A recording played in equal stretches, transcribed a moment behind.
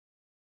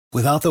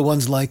Without the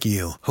ones like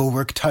you, who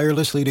work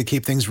tirelessly to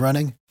keep things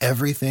running,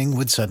 everything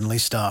would suddenly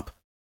stop.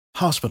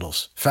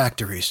 Hospitals,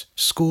 factories,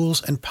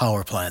 schools, and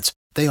power plants,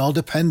 they all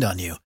depend on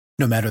you.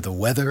 No matter the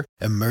weather,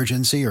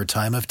 emergency, or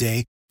time of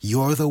day,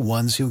 you're the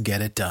ones who get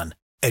it done.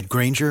 At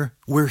Grainger,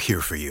 we're here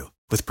for you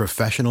with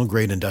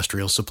professional-grade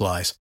industrial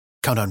supplies.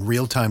 Count on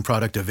real-time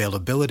product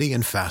availability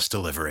and fast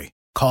delivery.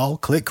 Call,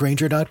 click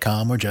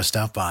Grainger.com, or just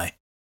stop by.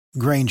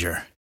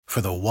 Grainger, for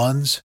the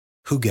ones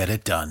who get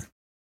it done.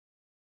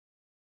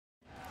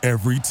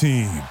 Every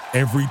team,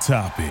 every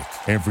topic,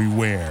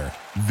 everywhere.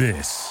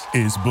 This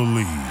is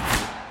Believe.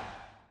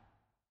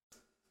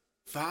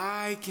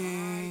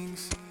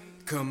 Vikings,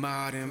 come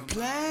out and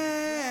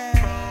play.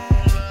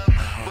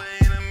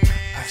 Wait a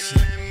minute,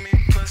 let me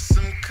put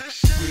some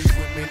cushion. Breathe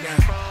with me now.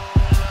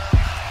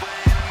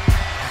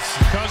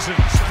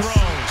 Cousins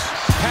throws,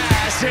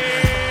 pass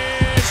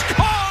is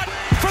caught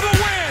for the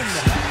win.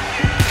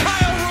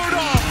 Kyle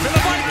Rudolph and the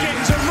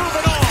Vikings are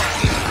moving on.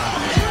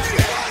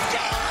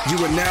 You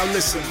are now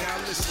listening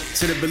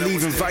to the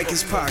Believe in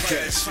Vikings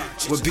podcast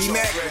with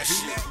B-Mac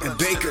and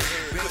Baker.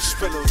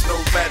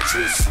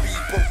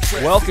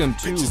 Welcome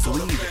to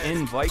Believe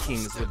in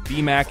Vikings with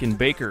B-Mac and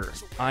Baker.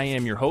 I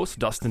am your host,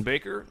 Dustin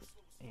Baker,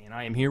 and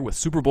I am here with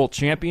Super Bowl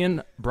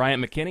champion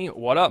Bryant McKinney.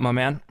 What up, my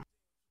man?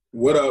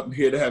 What up?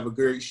 Here to have a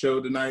great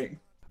show tonight.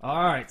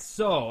 All right,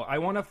 so I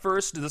want to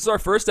this is our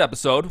first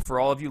episode for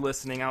all of you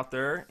listening out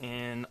there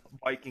in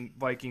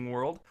Viking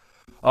world.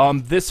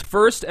 This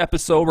first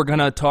episode, we're going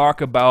to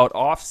talk about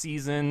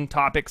off-season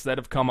topics that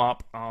have come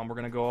up. We're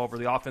going to go over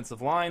the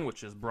offensive line,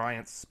 which is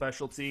Bryant's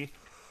specialty.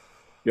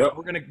 Yep.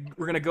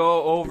 We're gonna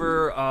go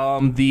over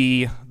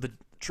the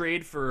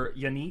trade for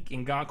Yannick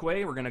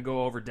Ngakoue. We're gonna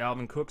go over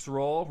Dalvin Cook's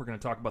role. We're gonna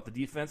talk about the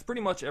defense,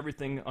 pretty much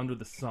everything under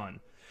the sun.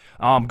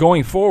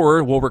 Going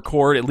forward, we'll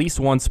record at least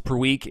once per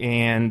week,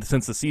 and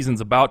since the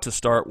season's about to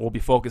start, we'll be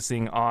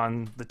focusing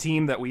on the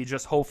team that we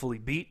just hopefully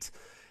beat,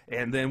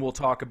 and then we'll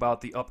talk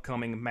about the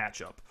upcoming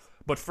matchup.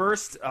 But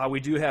first,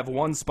 we do have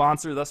one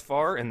sponsor thus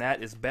far, and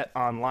that is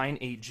BetOnline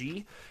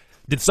AG.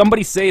 Did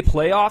somebody say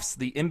playoffs?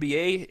 The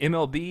NBA,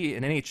 MLB,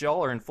 and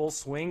NHL are in full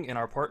swing, and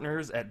our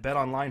partners at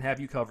BetOnline have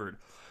you covered.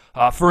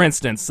 For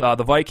instance,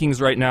 the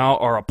Vikings right now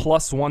are a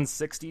plus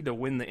 160 to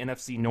win the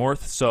NFC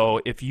North.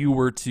 So if you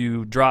were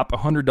to drop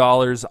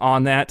 $100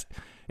 on that,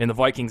 and the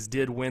Vikings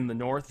did win the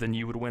North, then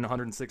you would win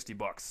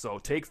 $160. So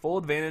take full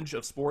advantage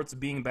of sports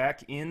being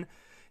back in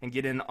and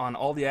get in on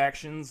all the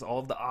actions, all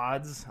of the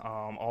odds,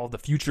 all of the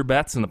future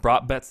bets and the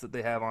prop bets that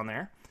they have on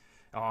there.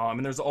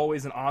 And there's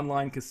always an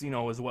online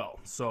casino as well.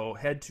 So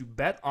head to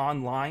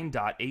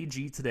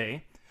betonline.ag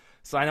today.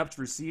 Sign up to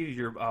receive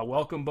your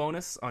welcome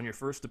bonus on your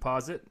first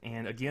deposit.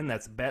 And again,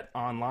 that's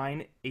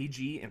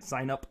betonline.ag and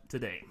sign up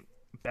today.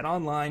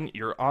 BetOnline,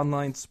 your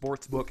online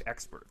sportsbook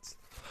experts.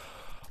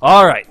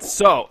 All right,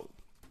 so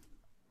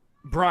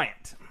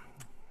Bryant.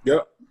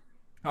 Yep.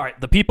 All right,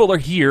 the people are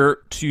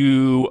here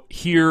to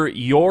hear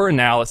your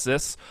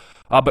analysis.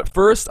 But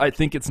first, I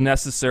think it's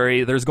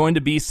necessary. There's going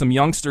to be some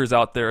youngsters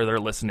out there that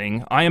are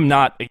listening. I am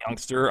not a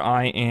youngster.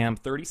 I am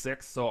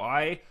 36, so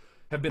I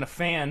have been a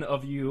fan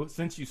of you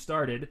since you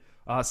started.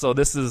 So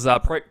this is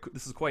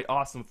quite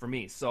awesome for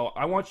me. So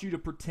I want you to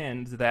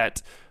pretend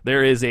that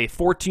there is a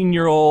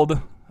 14-year-old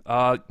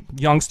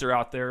youngster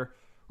out there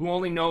who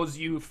only knows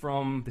you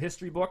from the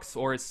history books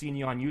or has seen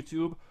you on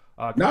YouTube.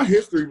 Not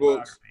history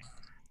books.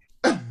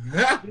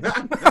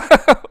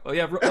 Oh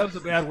yeah, that was a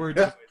bad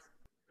word.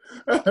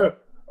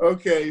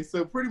 Okay,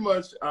 so pretty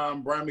much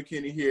Brian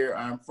McKinney here.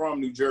 I'm from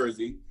New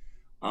Jersey.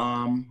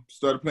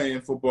 Started playing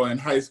football in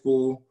high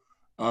school.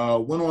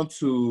 Went on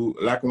to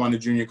Lackawanna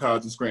Junior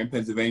College in Scranton,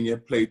 Pennsylvania.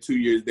 Played 2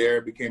 years there.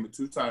 Became a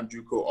two-time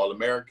JUCO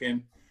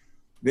All-American.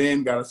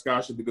 Then got a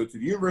scholarship to go to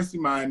the University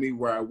of Miami,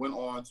 where I went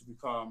on to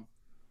become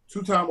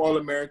two-time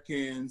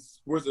All-American,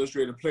 Sports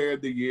Illustrated Player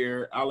of the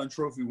Year, Allen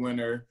Trophy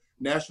winner,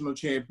 national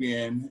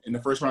champion, and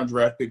the first-round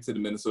draft pick to the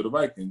Minnesota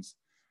Vikings.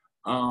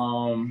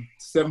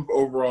 7th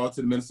overall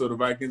to the Minnesota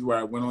Vikings, where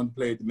I went on to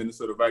play at the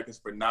Minnesota Vikings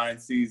for 9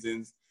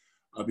 seasons.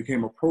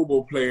 Became a Pro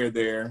Bowl player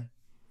there.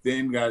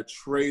 Then got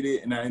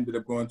traded, and I ended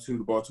up going to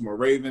the Baltimore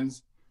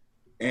Ravens.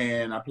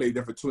 And I played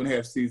there for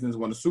 2.5 seasons,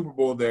 won the Super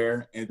Bowl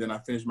there, and then I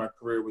finished my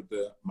career with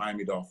the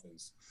Miami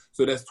Dolphins.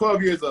 So that's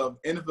 12 years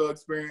of NFL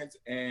experience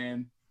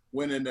and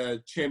winning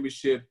the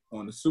championship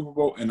on the Super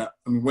Bowl, and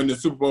winning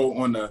the Super Bowl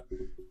on the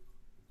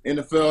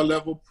NFL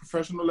level,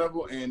 professional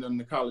level, and on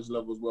the college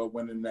level as well,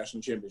 winning the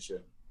national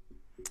championship.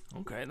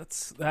 Okay, that.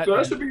 So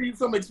that should be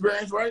some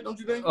experience, right? Don't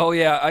you think? Oh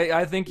yeah,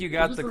 I think you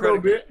got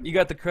you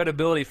got the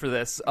credibility for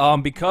this.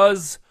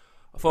 Because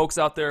folks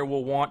out there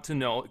will want to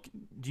know.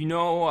 Do you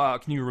know?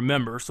 Can you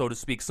remember, so to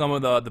speak, some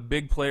of the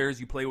big players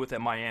you played with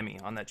at Miami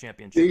on that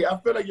championship? See, I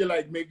feel like you're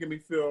like making me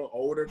feel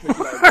older because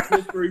you're like a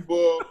history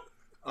book.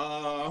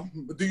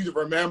 Do you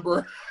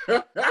remember?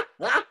 Yeah,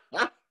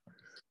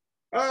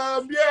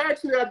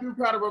 actually, I do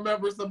kind of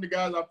remember some of the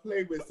guys I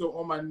played with. So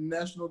on my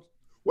national,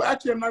 well,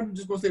 actually, I'm not even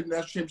just going to say the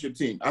national championship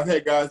team. I've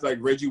had guys like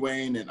Reggie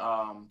Wayne and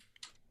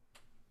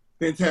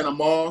Fentana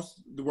Moss,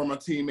 who were my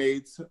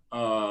teammates.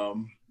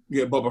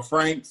 Yeah, Bubba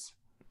Franks.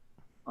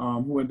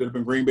 who ended up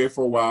in Green Bay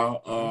for a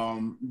while.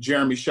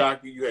 Jeremy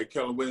Shockey, you had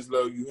Kellen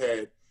Winslow, you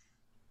had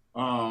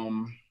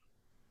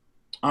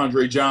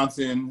Andre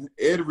Johnson,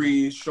 Ed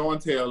Reed, Sean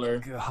Taylor,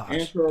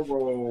 Antrell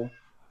Roll,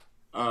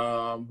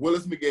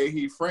 Willis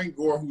McGahee, Frank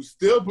Gore, who's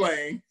still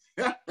playing,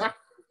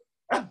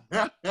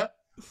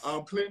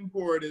 Clinton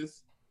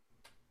Portis,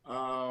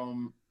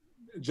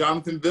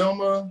 Jonathan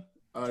Vilma,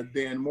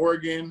 Dan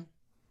Morgan,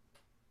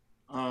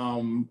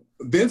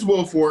 Vince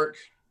Wilfork.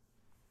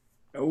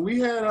 We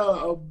had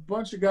a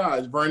bunch of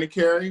guys. Vernon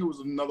Carey, who was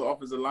another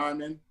offensive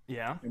lineman.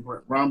 Yeah. And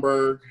Brett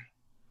Romberg.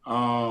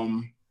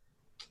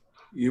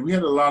 We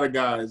had a lot of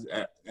guys,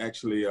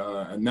 actually.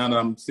 And now that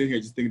I'm sitting here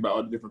just thinking about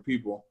all the different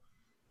people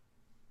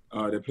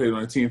that played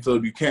on the team. Phil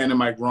Buchanan,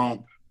 Mike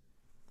Rump.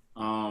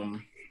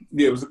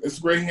 It's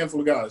a great handful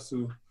of guys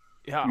who,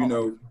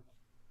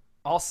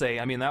 I'll say,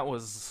 I mean, that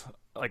was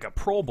like a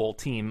Pro Bowl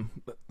team,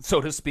 so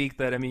to speak,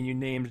 that, I mean, you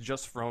named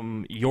just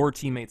from your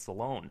teammates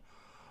alone.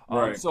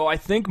 Right. So I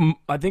think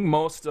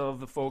most of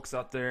the folks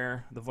out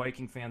there, the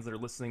Viking fans that are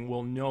listening,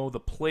 will know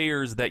the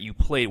players that you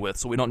played with,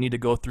 so we don't need to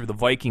go through the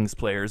Vikings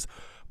players.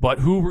 But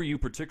who were you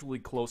particularly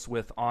close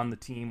with on the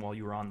team while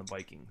you were on the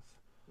Vikings?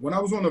 When I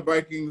was on the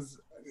Vikings,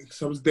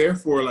 so I was there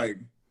for like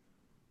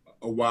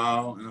a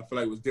while, and I feel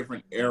like it was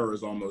different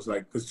eras almost,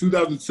 like because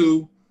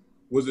 2002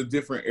 was a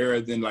different era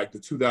than like the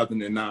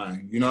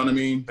 2009. You know what I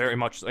mean? Very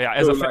much so. Yeah,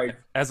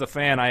 as a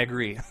fan, I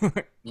agree.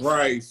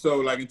 Right. So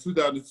like in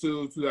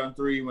 2002,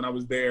 2003, when I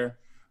was there,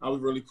 I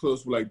was really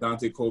close with like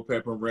Dante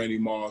Culpepper, Randy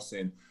Moss,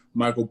 and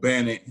Michael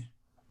Bennett,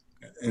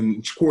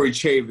 and Corey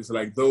Chavis,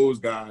 like those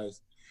guys.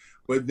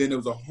 But then there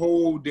was a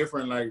whole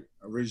different like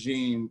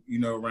regime,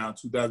 around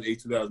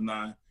 2008,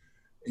 2009.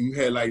 And you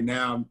had like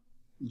now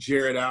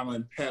Jared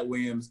Allen, Pat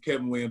Williams,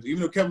 Kevin Williams,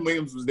 even though Kevin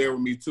Williams was there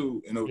with me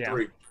too in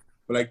 2003. Yeah.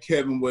 But like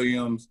Kevin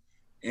Williams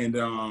and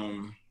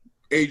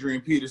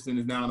Adrian Peterson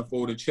is now in the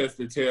fold, and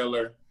Chester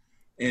Taylor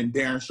and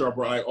Darren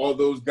Sharper, like all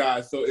those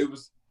guys. So it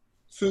was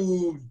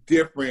two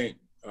different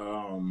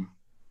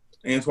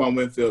Antoine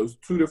Winfield,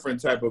 two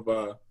different type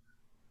of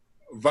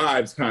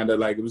vibes, kind of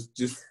like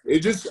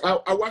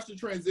I watched the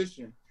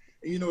transition.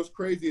 And what's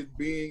crazy is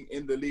being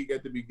in the league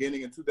at the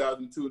beginning in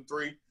 2002 and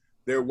 2003,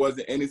 there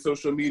wasn't any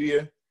social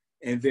media.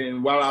 And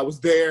then while I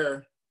was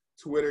there,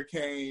 Twitter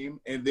came,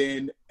 and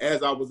then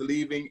as I was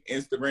leaving,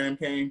 Instagram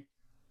came.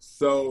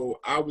 So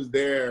I was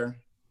there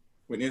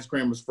when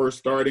Instagram was first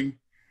starting.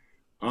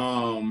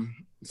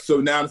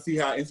 So now to see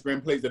how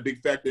Instagram plays a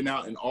big factor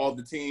now in all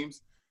the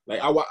teams,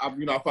 like I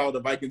follow the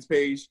Vikings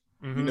page,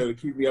 to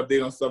keep me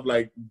updated on stuff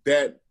like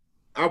that.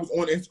 I was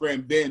on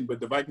Instagram then,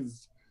 but the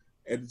Vikings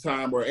at the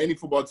time, or any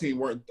football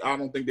team, I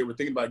don't think they were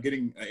thinking about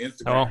getting an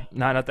Instagram. Oh,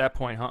 not at that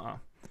point,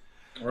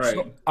 Right.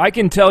 So I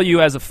can tell you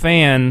as a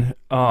fan,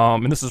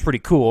 and this is pretty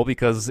cool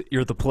because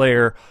you're the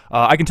player,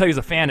 I can tell you as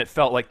a fan it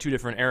felt like two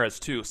different eras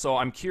too. So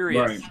I'm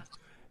curious, right.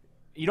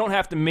 You don't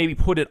have to maybe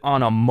put it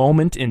on a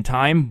moment in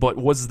time, but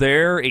was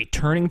there a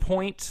turning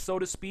point, so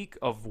to speak,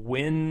 of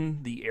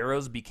when the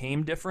eras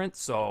became different?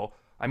 So,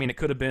 I mean, it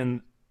could have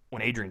been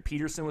when Adrian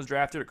Peterson was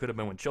drafted. It could have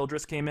been when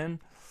Childress came in.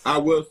 I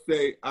will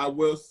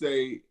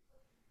say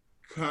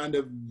kind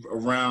of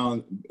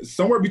around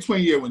somewhere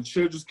between when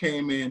Childress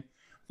came in.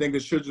 I think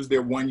Childress was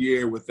there 1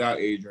 year without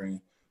Adrian.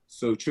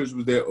 So Childress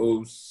was there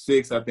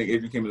 2006. I think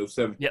Adrian came in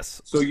 2007.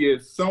 Yes. So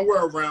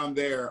somewhere around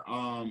there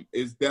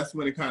that's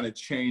when it kind of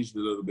changed a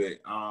little bit.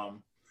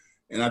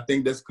 And I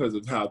think that's because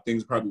of how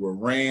things probably were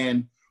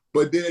ran.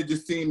 But then it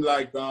just seemed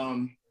like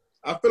I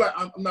feel like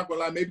I'm not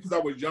gonna lie, maybe because I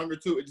was younger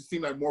too, it just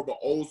seemed like more of an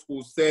old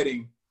school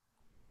setting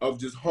of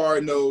just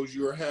hard nose.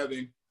 You were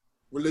having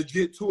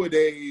legit tour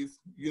days,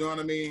 you know what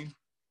I mean?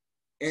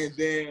 And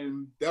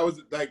then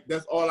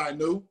that's all I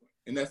knew.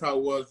 And that's how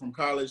it was from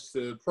college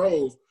to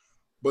pros.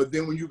 But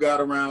then when you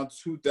got around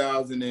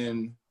 2000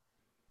 and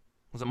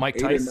was it Mike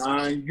Tice?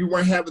 9, you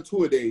weren't having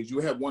tour days. You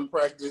would have one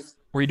practice.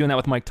 Were you doing that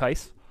with Mike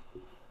Tice?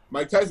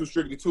 Mike Tice was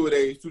strictly tour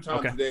days, 2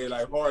 times a day,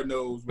 like hard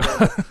nose,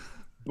 whatever.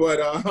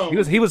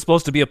 But he was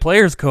supposed to be a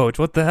player's coach.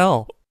 What the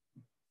hell?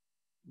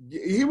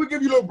 He would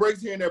give you little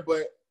breaks here and there,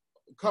 but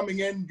coming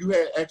in, you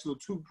had actual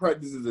 2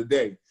 practices a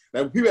day.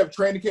 Like when people have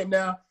training camp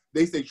now,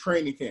 they say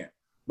training camp.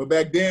 But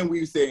back then we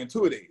were saying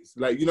 2 days.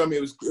 Like, you know what I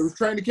mean? It was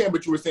training camp,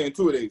 but you were saying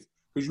 2 days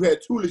because you had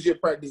 2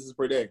 legit practices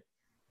per day.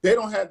 They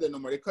don't have that no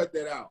more. They cut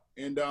that out.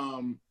 And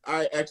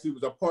I actually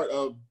was a part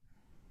of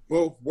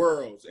both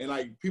worlds. And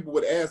like people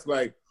would ask,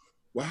 like,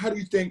 well, how do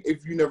you think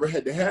if you never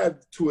had to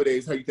have 2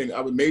 days, how you think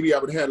I would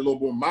have had a little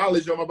more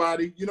mileage on my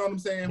body? You know what I'm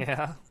saying?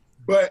 Yeah.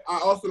 But I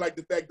also like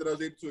the fact that I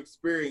was able to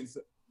experience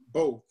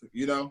both,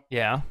 you know?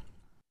 Yeah.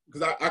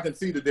 Because I can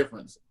see the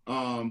difference.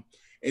 And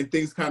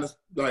things kind of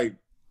like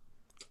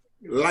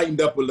lightened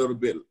up a little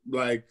bit.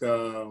 Like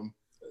a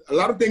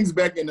lot of things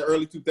back in the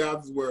early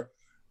 2000s were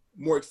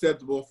more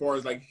acceptable as far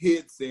as like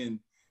hits and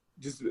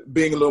just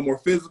being a little more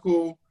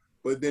physical.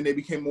 But then they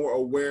became more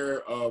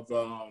aware of,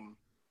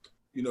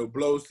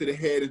 blows to the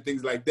head and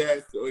things like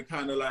that. So it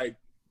kind of like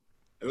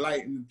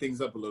lighten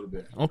things up a little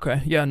bit.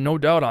 Okay, yeah, no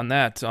doubt on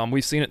that.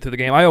 We've seen it through the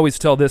game. I always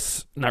tell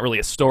this, not really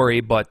a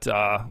story, but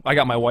I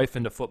got my wife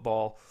into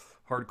football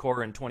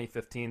hardcore in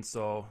 2015,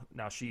 so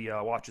now she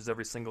watches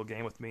every single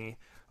game with me.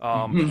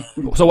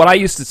 So what I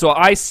used to, so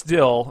I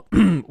still,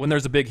 when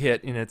there's a big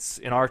hit and it's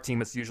in our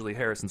team, it's usually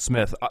Harrison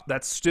Smith.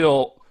 That's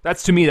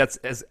to me, that's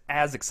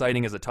as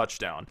exciting as a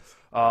touchdown.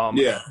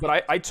 Yeah.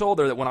 But I told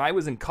her that when I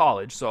was in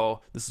college,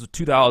 so this is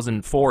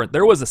 2004,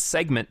 there was a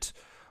segment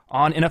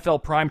on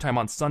NFL primetime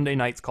on Sunday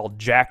nights called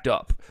Jacked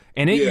Up,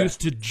 and it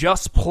used to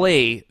just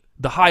play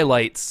the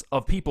highlights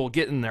of people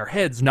getting their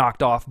heads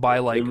knocked off by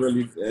like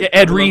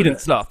Ed Reed and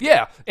stuff.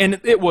 Yeah, and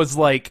it was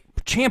like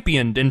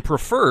championed and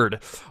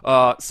preferred.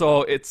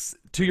 So it's,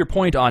 to your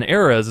point on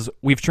eras,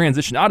 we've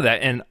transitioned out of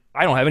that, and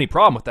I don't have any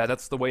problem with that.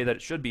 That's the way that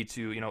it should be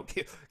to, you know,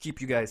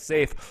 keep you guys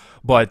safe.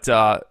 But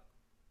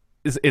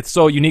it's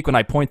so unique when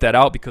I point that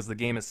out because the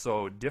game is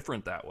so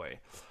different that way.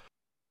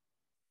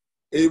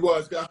 It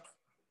was.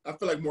 I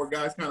feel like more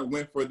guys kind of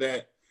went for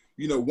that,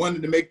 you know,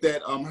 wanted to make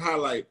that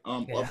highlight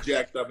of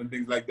Jacked Up and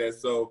things like that.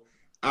 So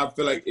I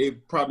feel like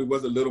it probably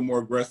was a little more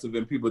aggressive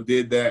and people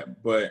did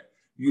that. But,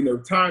 you know,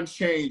 times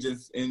change and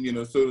you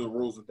know, so do the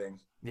rules and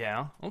things.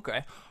 Yeah,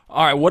 okay.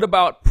 All right, what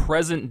about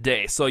present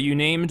day? So you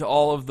named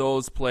all of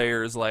those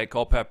players like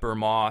Culpepper,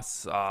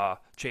 Moss,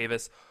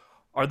 Chavis.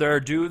 Are there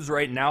dudes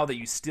right now that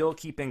you still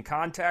keep in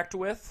contact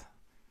with?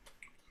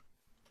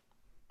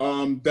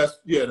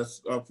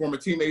 That's former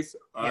teammates.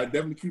 I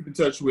definitely keep in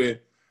touch with.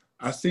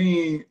 I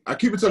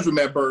keep in touch with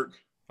Matt Burke.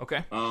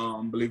 Okay.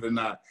 Believe it or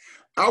not,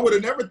 I would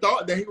have never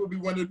thought that he would be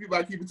one of the people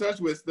I keep in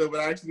touch with still, but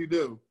I actually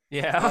do.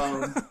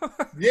 Yeah.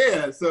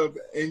 Yeah. So,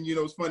 and you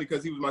know, it's funny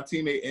because he was my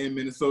teammate in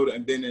Minnesota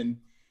and then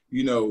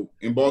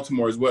in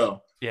Baltimore as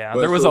well. Yeah,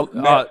 but there was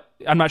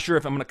I'm not sure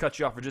if I'm going to cut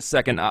you off for just a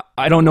second.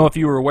 I don't know if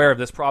you were aware of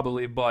this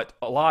probably, but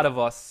a lot of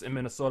us in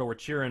Minnesota were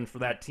cheering for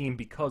that team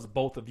because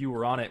both of you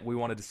were on it. We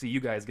wanted to see you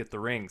guys get the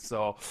ring.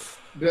 So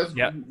that's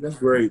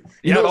great.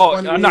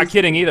 I'm not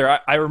kidding either.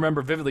 I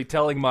remember vividly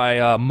telling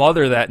my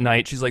mother that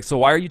night, she's like, so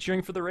why are you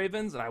cheering for the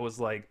Ravens? And I was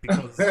like,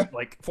 because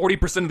like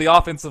 40% of the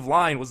offensive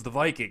line was the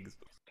Vikings.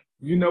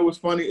 You know what's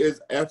funny is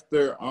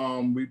after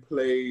we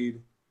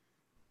played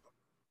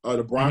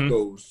the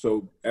Broncos.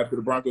 So after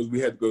the Broncos, we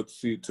had to go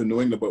to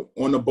New England. But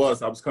on the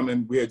bus,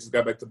 we had just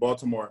got back to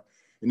Baltimore,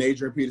 and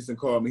Adrian Peterson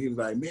called me. He was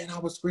like, "Man, I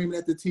was screaming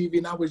at the TV,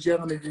 and I was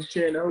yelling and just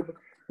cheering,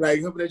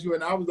 like hoping at you."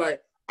 And I was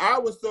like, I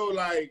was so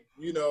like,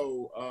 you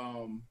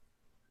know,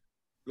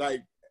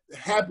 like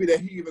happy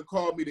that he even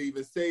called me to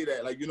even say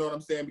that. Like, you know what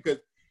I'm saying? Because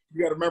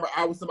you got to remember,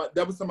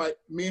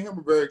 me and him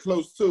were very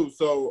close too.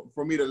 So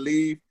for me to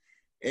leave.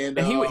 And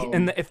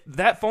if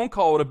that phone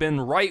call would have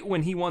been right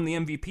when he won the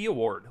MVP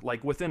award,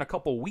 like within a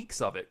couple weeks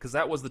of it, because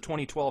that was the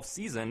 2012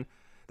 season,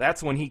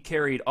 that's when he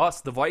carried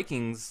us, the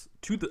Vikings,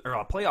 to the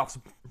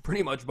playoffs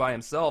pretty much by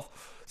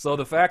himself. So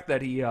the fact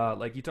that he,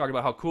 like you talked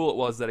about how cool it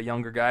was that a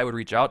younger guy would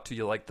reach out to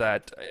you like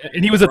that,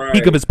 and he was at the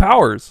peak of his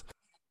powers.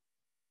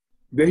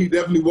 That he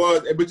definitely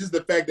was, but just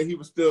the fact that he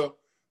was still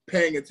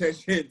paying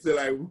attention to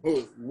like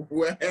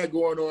what had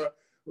going on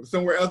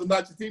somewhere else. I'm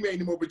not your teammate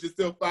anymore, but you're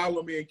still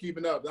following me and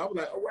keeping up. And I was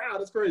like, oh, wow,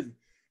 that's crazy.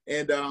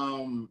 And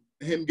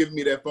him giving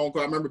me that phone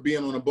call, I remember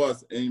being on a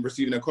bus and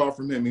receiving a call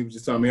from him. He was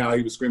just telling me how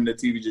he was screaming at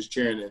TV, just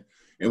cheering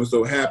and was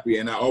so happy.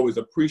 And I always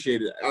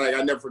appreciated it.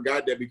 I never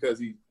forgot that because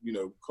he, you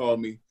know, called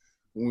me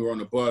when we were on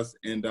the bus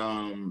and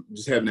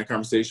just having that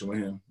conversation with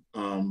him.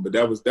 But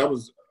that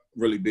was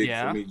really big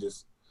for me.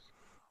 Just,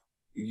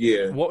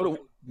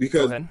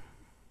 because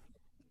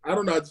I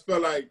don't know. I just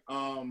felt like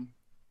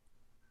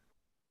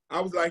I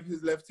was like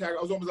his left tackle.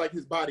 I was almost like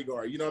his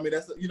bodyguard. You know what I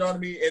mean? You know what I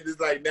mean? And it's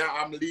like now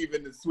I'm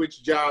leaving to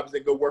switch jobs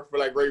and go work for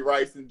like Ray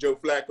Rice and Joe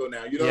Flacco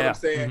now. You know what I'm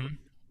saying? Mm-hmm.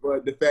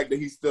 But the fact that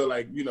he's still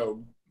like, you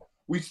know,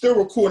 we still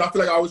were cool. And I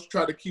feel like I always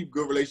try to keep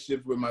good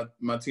relationships with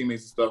my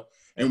teammates and stuff.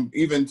 And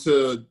even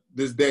to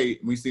this day,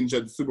 we seen each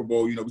other at the Super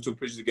Bowl. You know, we took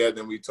pictures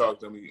together and we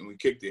talked and we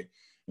kicked it.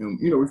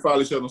 And, you know, we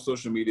follow each other on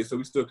social media, so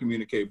we still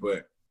communicate.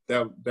 But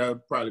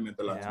that probably meant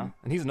a lot to me.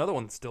 And he's another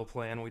one that's still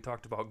playing. We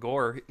talked about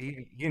Gore.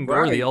 He and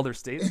Gore are the elder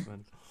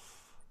statesman.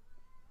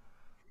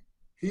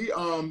 He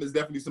is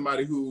definitely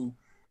somebody who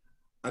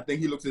I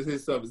think he looks at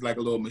himself as like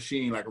a little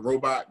machine, like a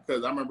robot.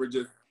 Because I remember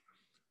just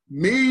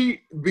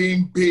me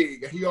being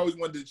big. He always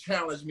wanted to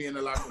challenge me in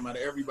the locker room out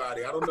of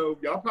everybody. I don't know.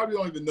 Y'all probably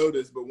don't even know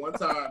this, but one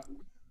time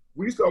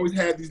we used to always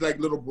have these like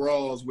little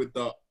brawls with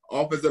the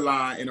offensive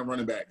line and the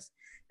running backs.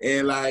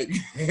 And like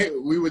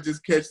we would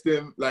just catch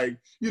them, like,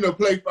 you know,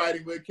 play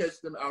fighting. We'd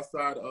catch them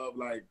outside of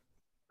like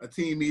a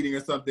team meeting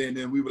or something. And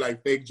then we would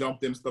like fake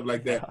jump them, stuff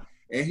like that.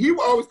 And he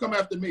would always come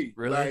after me.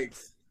 Really? Like,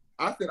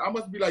 I said, I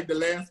must be like the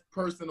last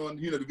person on,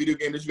 you know, the video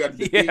game that you got to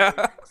defeat.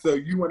 So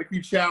you want to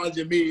keep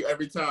challenging me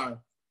every time.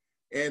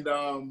 And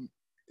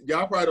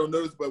y'all probably don't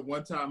notice, but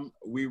one time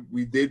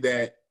we did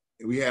that.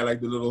 We had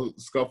like the little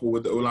scuffle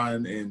with the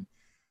O-line, and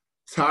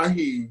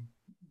Tahi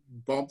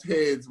bumped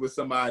heads with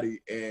somebody,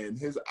 and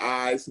his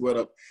eyes went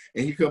up,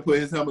 and he couldn't put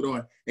his helmet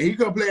on, and he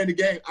couldn't play in the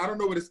game. I don't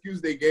know what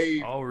excuse they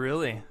gave. Oh,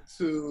 really?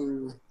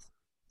 To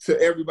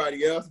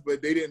everybody else,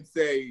 but they didn't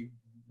say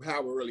how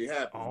it really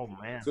happened. Oh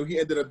man. So he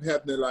ended up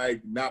having to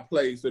like not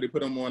play. So they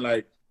put him on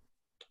like,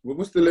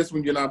 what's the list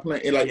when you're not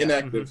playing? Like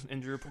inactive.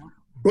 Injury report.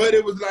 But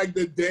it was like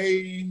the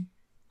day.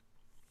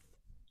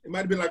 It might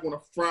have been like on a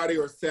Friday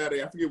or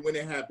Saturday. I forget when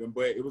it happened,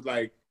 but it was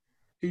like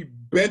he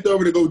bent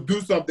over to go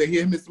do something.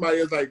 Him and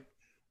somebody else like,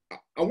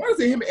 I want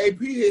to say him and AP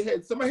hit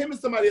head. Him and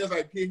somebody else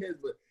like hit heads,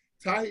 but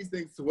Tahir's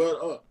thing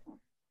swelled up,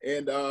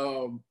 and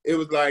it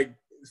was like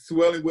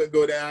swelling wouldn't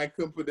go down. I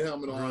couldn't put the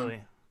helmet on.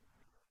 Really?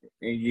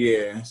 And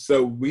yeah,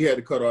 so we had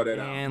to cut all that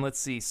out. And let's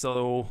see.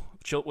 So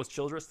was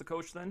Childress the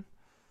coach then?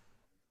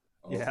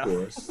 Of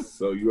course.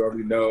 So you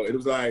already know. It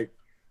was like,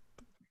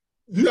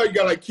 you know, you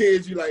got like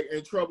kids, you like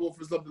in trouble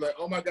for something like,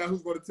 oh my God,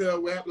 who's going to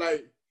tell?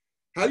 Like,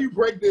 how do you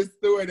break this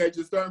story that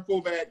your starting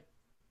fullback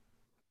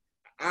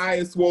eye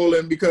is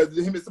swollen because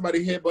him and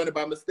somebody headbutted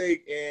by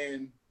mistake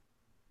and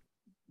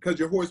because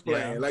you're horse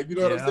playing? Like, you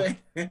know what I'm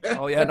saying?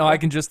 Oh yeah, no, I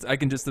can just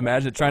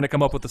imagine trying to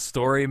come up with a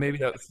story. Maybe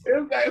that's.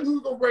 It's like,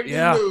 who's gonna break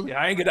this news?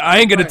 Yeah, I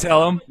ain't gonna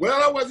tell him.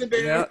 Well, I wasn't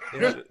there.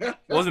 Yeah. It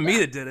wasn't me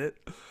that did it.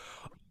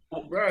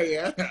 Right,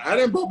 yeah. I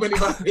didn't bump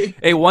anybody.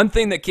 Hey, one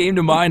thing that came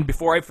to mind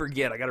before I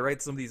forget, I got to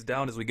write some of these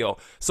down as we go.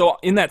 So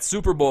in that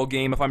Super Bowl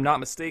game, if I'm not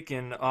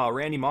mistaken,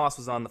 Randy Moss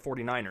was on the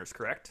 49ers,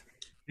 correct?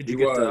 Did you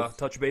get to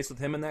touch base with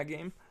him in that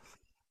game?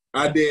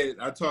 I did.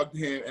 I talked to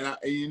him, and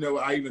you know,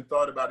 I even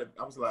thought about it.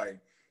 I was like,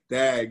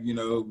 Dag, you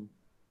know,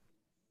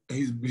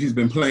 he's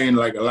been playing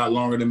like a lot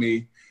longer than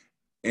me.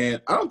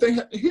 And I don't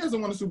think he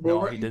hasn't won a Super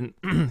Bowl. No, right? he didn't.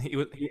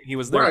 he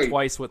was there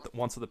twice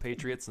once with the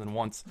Patriots and then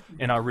once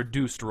in a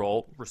reduced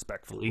role,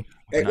 respectfully.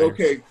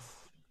 Okay,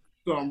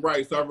 so I'm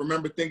right. So I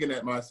remember thinking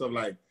that myself,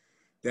 like,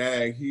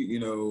 Dag, he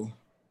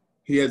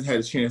hasn't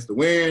had a chance to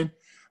win.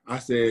 I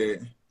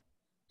said,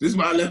 this is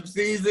my 11th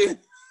season.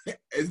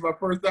 It's my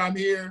first time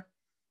here.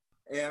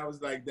 And I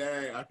was like,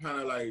 Dag, I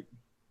kind of like,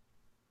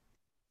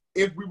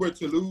 if we were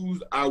to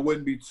lose, I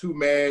wouldn't be too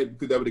mad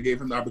because that would have gave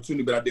him the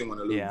opportunity, but I didn't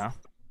want to lose. Yeah.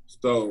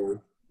 So,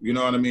 you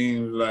know what I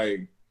mean?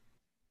 Like,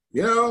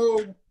 you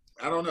know,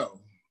 I don't know.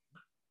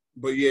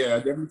 But yeah, I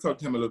definitely talked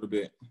to him a little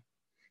bit.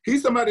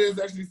 He's somebody that's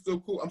actually still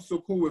cool. I'm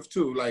still cool with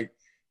too. Like,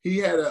 he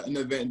had an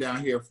event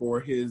down here for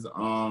his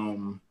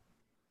during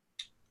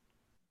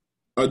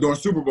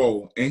Super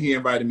Bowl, and he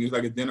invited me. It was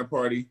like a dinner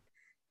party,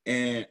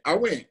 and I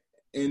went.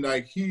 And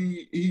like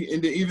he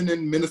and even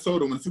in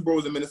Minnesota, when the Super Bowl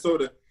was in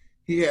Minnesota,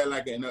 he had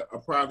like a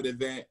private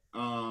event.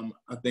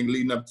 I think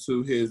leading up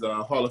to his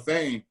Hall of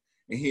Fame.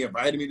 And he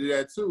invited me to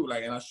that too,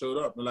 like, and I showed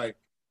up. But like,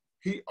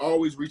 he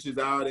always reaches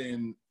out,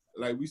 and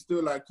like, we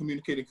still like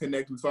communicate and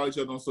connect. We follow each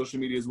other on social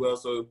media as well.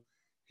 So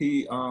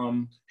he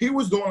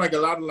was doing like a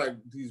lot of like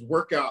these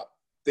workout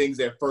things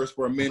at first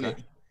for a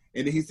minute,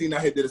 and then he seen I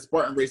had did a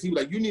Spartan race. He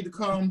was like, "You need to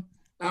come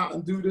out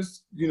and do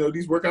this, you know,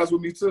 these workouts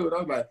with me too." And I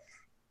was like,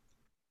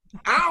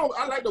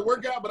 I like to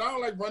work out, but I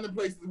don't like running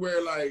places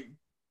where like,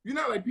 you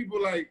know, like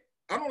people like,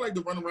 I don't like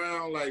to run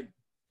around like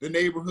the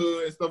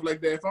neighborhood and stuff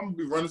like that. If I'm gonna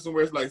be running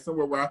somewhere, it's like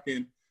somewhere where I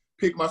can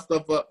pick my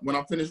stuff up when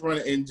I'm finished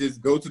running and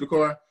just go to the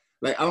car.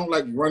 Like, I don't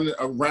like running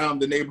around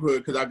the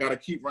neighborhood because I gotta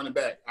keep running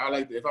back. I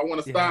like if I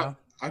want to stop,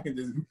 I can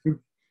just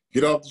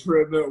get off the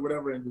treadmill or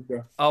whatever and just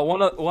go.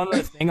 One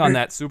other thing on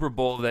that Super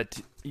Bowl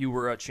that you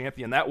were a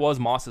champion, that was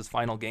Moss's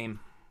final game.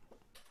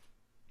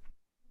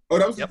 Oh,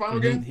 that was the final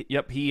game?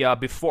 Yep. He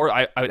before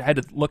I had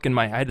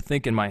to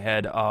think in my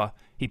head.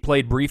 He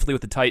played briefly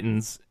with the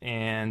Titans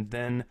and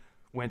then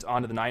went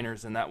on to the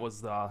Niners, and that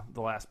was the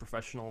last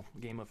professional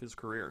game of his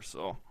career.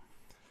 So,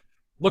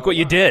 look what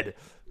you did.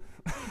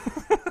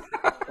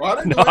 Well, I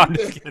didn't No, know I'm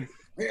anything.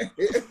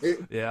 just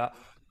kidding. Yeah.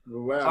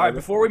 Wow. All right,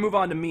 before we move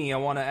on to me, I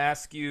want to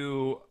ask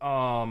you,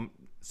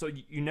 so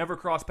you never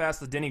crossed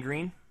paths with Denny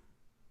Green?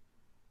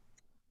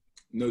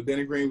 No,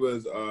 Denny Green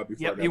was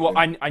before. Yep,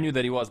 I knew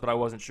that he was, but I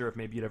wasn't sure if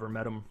maybe you'd ever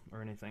met him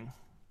or anything.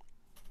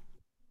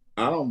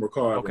 I don't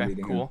recall ever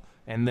meeting him. Cool.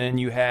 And then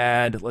you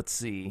had, let's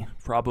see,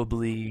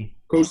 probably...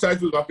 Coach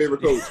Tice was my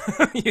favorite coach.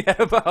 You had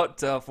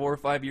about 4 or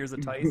 5 years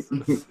of Tice.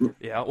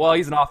 Yeah, well,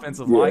 he's an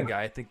offensive line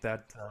guy. I think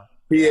that...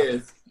 He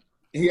is.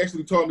 He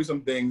actually taught me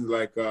some things,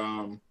 like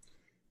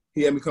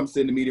he had me come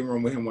sit in the meeting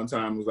room with him one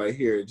time. He was like,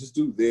 here, just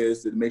do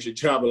this. It makes your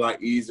job a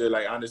lot easier.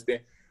 Like, I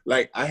understand.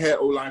 Like, I had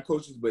O-line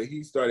coaches, but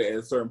he started at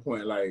a certain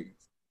point, like,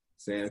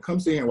 saying, come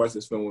sit here and watch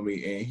this film with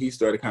me. And he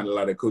started kind of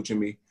like coaching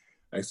me,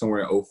 like,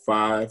 somewhere in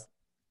 05.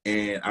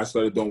 And I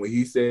started doing what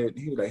he said.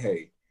 He was like,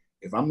 hey,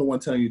 if I'm the one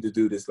telling you to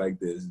do this like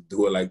this,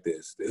 do it like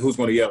this. Who's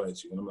going to yell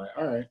at you? And I'm like,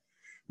 all right.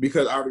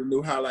 Because I already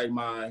knew how, like,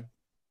 my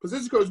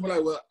position coach was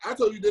like, well, I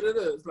told you that it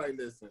is. It's like,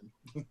 listen,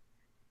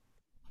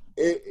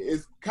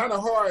 it's kind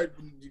of hard.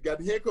 You got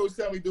the head coach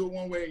tell me do it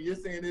one way and you're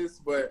saying this,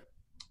 but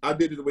I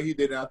did it the way he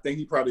did it. I think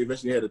he probably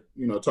eventually had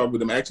to, talk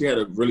with him. I actually had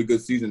a really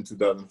good season in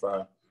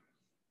 2005.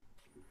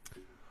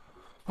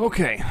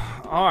 Okay.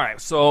 All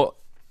right. So,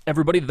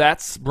 everybody,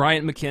 that's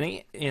Bryant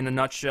McKinnie in a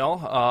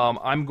nutshell.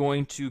 I'm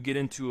going to get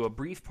into a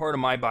brief part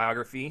of my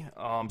biography.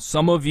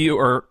 Some of you,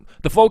 or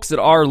the folks that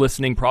are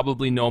listening,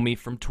 probably know me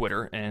from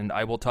Twitter, and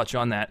I will touch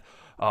on that.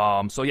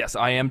 So, yes,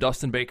 I am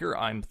Dustin Baker.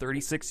 I'm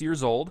 36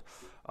 years old.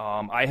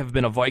 I have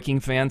been a Viking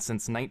fan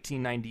since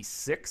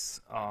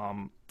 1996.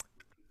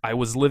 I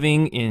was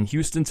living in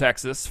Houston,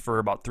 Texas for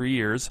about 3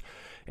 years,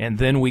 and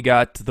then we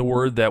got the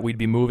word that we'd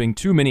be moving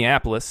to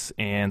Minneapolis,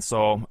 and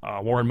so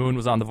Warren Moon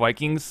was on the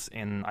Vikings,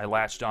 and I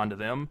latched onto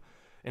them.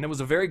 And it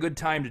was a very good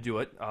time to do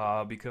it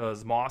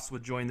because Moss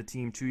would join the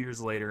team 2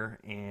 years later,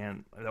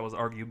 and that was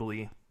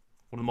arguably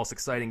one of the most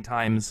exciting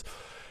times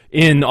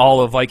in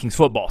all of Vikings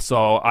football.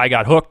 So I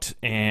got hooked,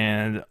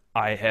 and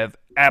I have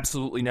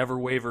absolutely never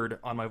wavered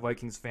on my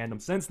Vikings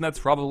fandom since, and that's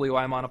probably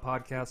why I'm on a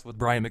podcast with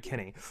Brian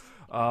McKinney.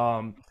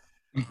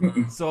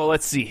 So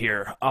let's see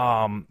here.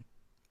 I'm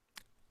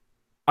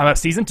a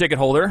season ticket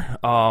holder.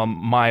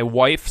 My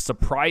wife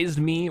surprised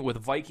me with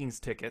Vikings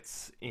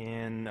tickets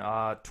in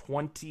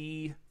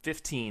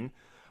 2015.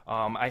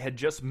 I had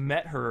just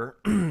met her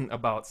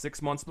about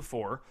 6 months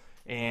before,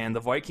 and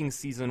the Vikings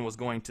season was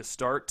going to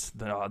start.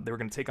 They were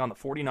going to take on the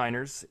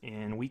 49ers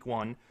in week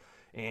 1,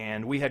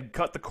 and we had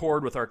cut the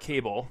cord with our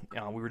cable.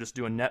 We were just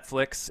doing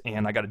Netflix,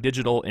 and I got a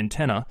digital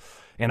antenna,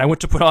 and I went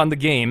to put on the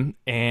game,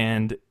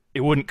 and it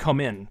wouldn't come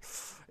in.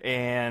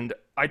 And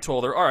I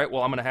told her, all right,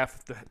 well, I'm going to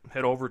have to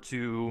head over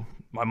to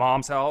my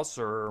mom's house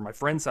or my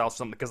friend's house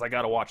something because I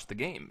got to watch the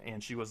game.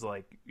 And she was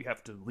like, you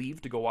have to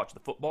leave to go watch the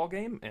football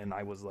game? And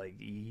I was like,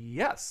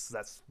 yes,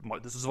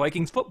 this is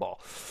Vikings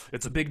football.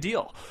 It's a big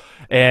deal.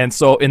 And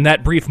so in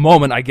that brief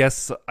moment, I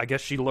guess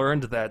she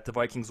learned that the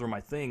Vikings were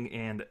my thing.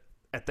 And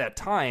at that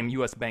time,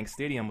 U.S. Bank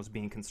Stadium was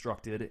being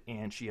constructed,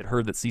 and she had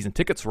heard that season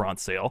tickets were on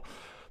sale.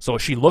 So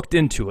she looked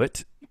into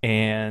it,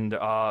 and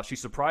she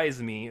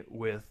surprised me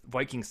with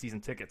Vikings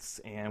season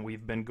tickets, and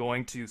we've been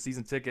going to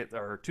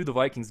to the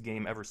Vikings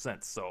game ever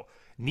since. So,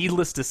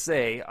 needless to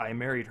say, I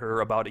married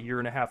her about a year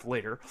and a half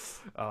later,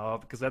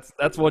 because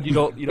that's what you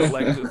don't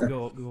let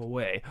go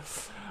away.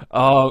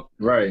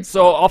 Right.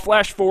 So I'll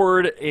flash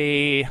forward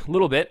a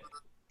little bit.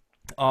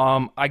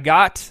 I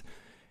got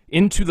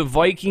into the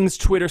Vikings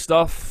Twitter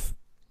stuff.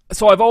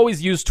 So I've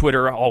always used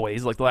Twitter,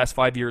 like the last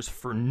 5 years,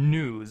 for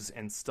news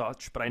and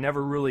such, but I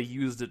never really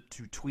used it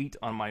to tweet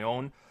on my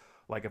own.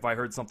 Like if I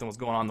heard something was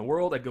going on in the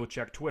world, I'd go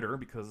check Twitter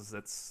because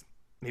that's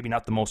maybe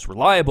not the most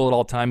reliable at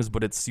all times,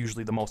 but it's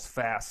usually the most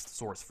fast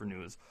source for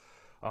news.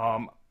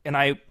 And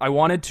I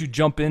wanted to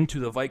jump into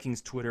the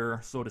Vikings Twitter,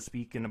 so to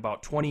speak, in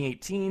about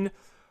 2018,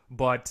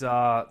 but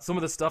some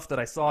of the stuff that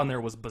I saw in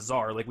there was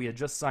bizarre. Like we had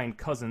just signed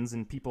Cousins,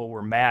 and people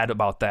were mad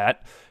about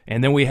that.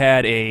 And then we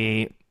had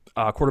a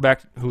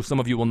quarterback who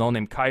some of you will know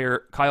named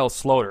Kyle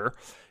Sloter,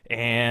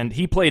 and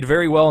he played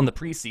very well in the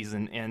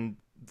preseason, and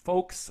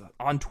folks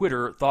on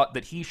Twitter thought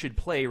that he should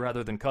play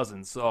rather than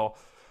Cousins. So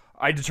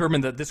I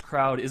determined that this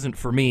crowd isn't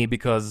for me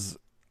because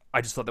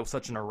I just thought that was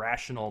such an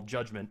irrational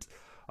judgment.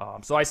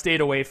 So I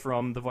stayed away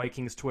from the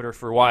Vikings Twitter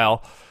for a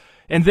while.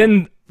 And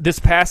then this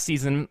past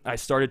season, I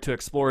started to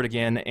explore it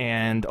again,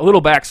 and a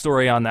little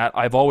backstory on that.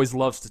 I've always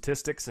loved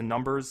statistics and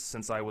numbers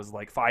since I was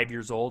like 5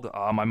 years old.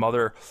 My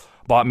mother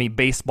bought me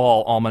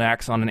baseball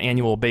almanacs on an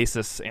annual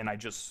basis, and I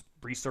just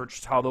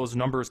researched how those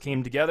numbers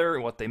came together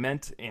and what they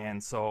meant.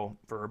 And so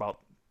for about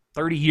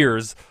 30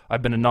 years,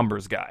 I've been a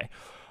numbers guy.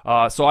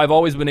 So I've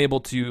always been able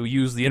to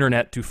use the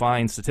internet to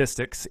find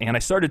statistics, and I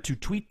started to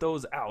tweet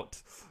those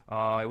out,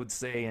 I would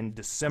say in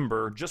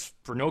December, just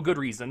for no good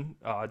reason,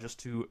 just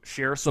to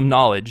share some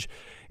knowledge.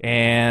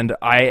 And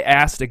I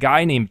asked a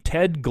guy named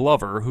Ted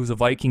Glover, who's a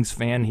Vikings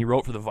fan. He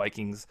wrote for the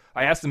Vikings.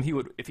 I asked him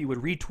if he would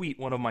retweet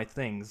one of my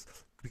things,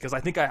 because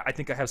I think I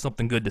have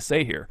something good to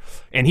say here.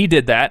 And he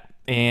did that,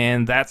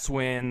 and that's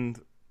when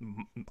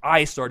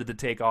I started to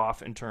take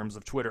off in terms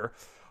of Twitter.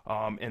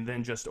 And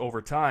then just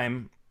over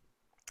time,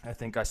 I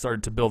think I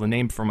started to build a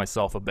name for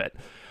myself a bit.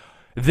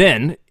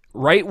 Then,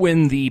 right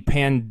when the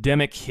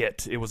pandemic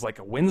hit, it was like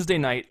a Wednesday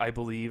night, I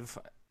believe,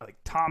 like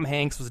Tom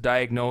Hanks was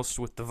diagnosed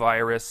with the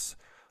virus.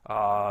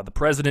 The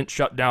president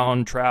shut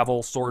down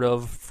travel, sort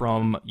of,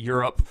 from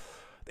Europe.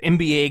 The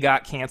NBA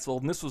got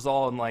canceled, and this was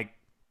all in like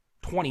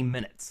 20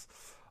 minutes.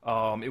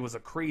 It was a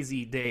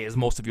crazy day, as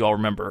most of you all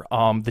remember.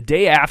 The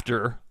day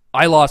after,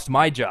 I lost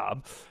my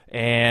job,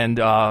 and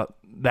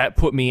that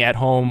put me at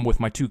home with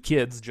my 2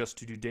 kids just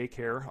to do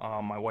daycare.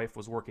 My wife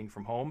was working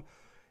from home.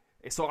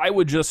 So I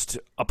would just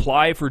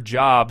apply for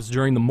jobs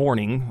during the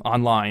morning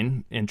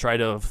online and try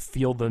to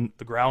feel the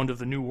ground of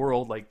the new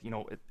world. Like,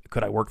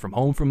 could I work from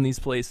home from these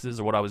places,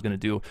 or what I was going to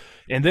do?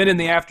 And then in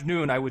the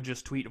afternoon, I would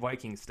just tweet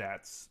Viking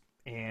stats.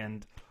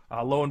 And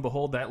lo and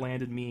behold, that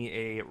landed me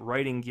a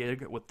writing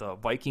gig with the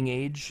Viking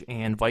Age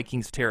and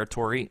Vikings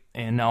Territory.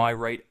 And now I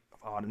write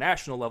on a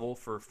national level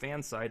for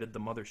Fansided, the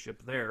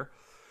mothership there.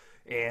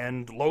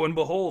 And lo and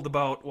behold,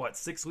 about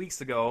 6 weeks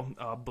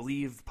ago,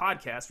 Believe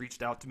Podcast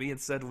reached out to me and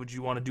said, "Would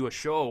you want to do a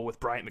show with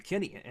Bryant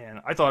McKinney?"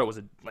 And I thought it was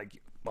a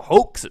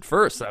hoax at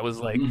first. I was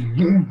like,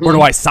 "Where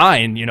do I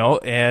sign?"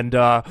 And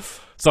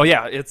so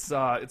yeah,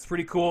 it's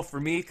pretty cool for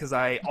me because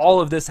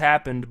all of this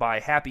happened by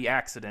happy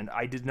accident.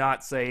 I did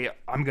not say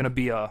I'm going to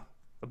be a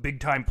big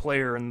time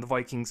player in the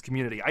Vikings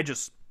community.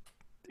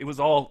 It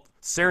was all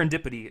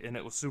serendipity, and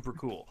it was super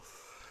cool.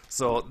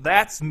 So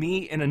that's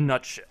me in a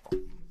nutshell.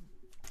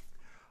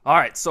 All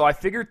right, so I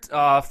figured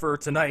for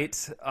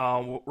tonight,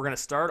 we're going to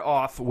start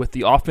off with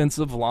the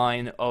offensive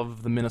line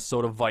of the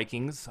Minnesota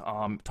Vikings,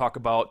 talk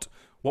about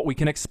what we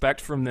can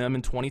expect from them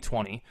in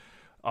 2020.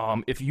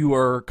 If you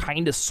are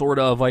kind of sort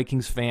of a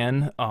Vikings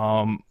fan,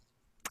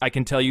 I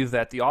can tell you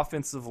that the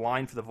offensive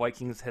line for the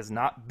Vikings has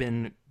not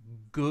been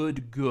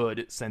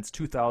good since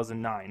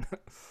 2009.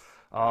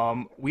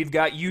 We've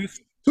got youth.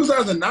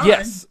 2009?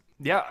 Yes.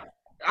 Yeah.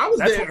 I was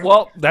there.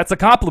 Well, that's a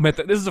compliment.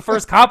 This is the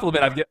first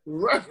compliment I've get.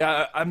 Right.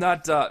 I'm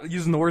not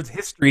using the words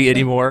history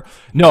anymore.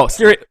 No,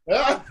 seriously.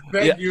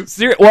 Thank you.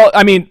 Well,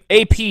 I mean,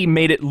 AP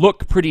made it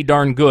look pretty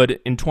darn good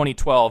in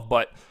 2012,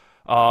 but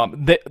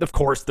of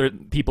course,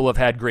 people have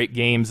had great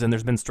games, and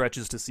there's been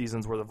stretches to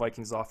seasons where the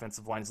Vikings'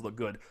 offensive lines look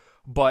good.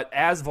 But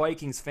as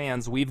Vikings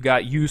fans, we've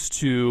got used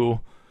to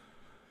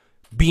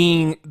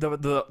being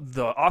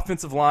the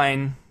offensive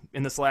line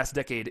in this last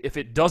decade. If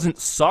it doesn't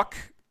suck,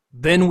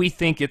 then we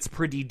think it's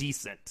pretty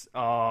decent.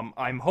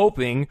 I'm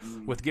hoping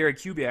with Gary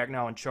Kubiak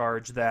now in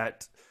charge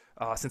that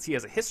since he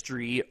has a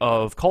history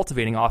of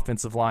cultivating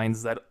offensive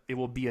lines, that it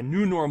will be a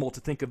new normal to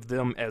think of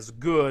them as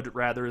good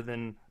rather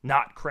than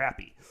not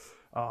crappy.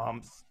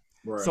 Right.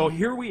 So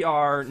here we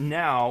are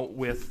now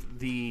with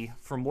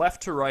from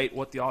left to right,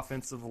 what the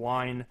offensive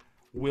line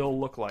will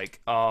look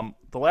like. The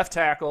left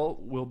tackle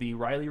will be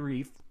Riley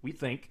Reiff, we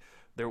think.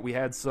 We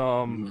had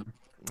some,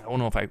 I don't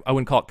know if I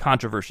wouldn't call it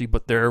controversy,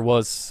 but there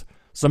was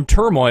some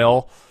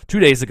turmoil 2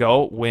 days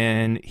ago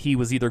when he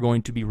was either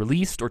going to be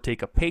released or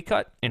take a pay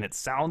cut, and it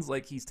sounds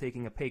like he's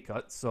taking a pay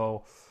cut.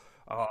 So,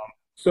 go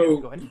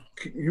ahead.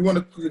 You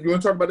want to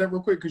talk about that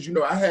real quick? Because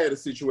I had a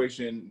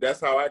situation. That's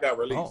how I got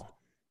released. Oh.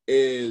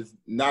 Is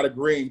not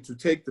agreeing to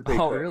take the pay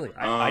cut. Oh, really?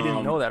 I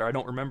didn't know that, or I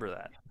don't remember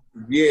that.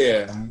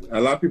 Yeah,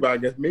 a lot of people, I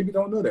guess, maybe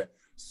don't know that.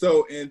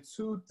 So in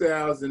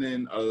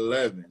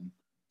 2011,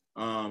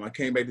 I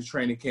came back to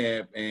training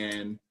camp,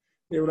 and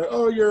they were like,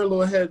 "Oh, you're a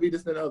little heavy,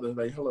 this and the other."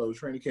 Like, hello,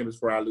 training camp is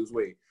for I lose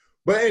weight.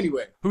 But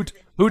anyway, who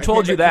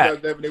told you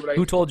that? Like,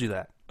 who told you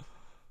that?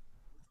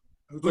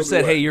 Who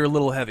said, "Hey, you're a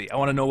little heavy"? I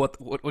want to know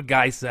what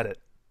guy said it.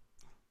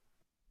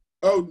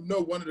 Oh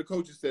no, one of the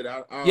coaches said.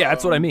 Yeah,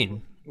 that's what I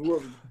mean.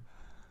 Whoever.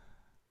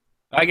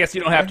 I guess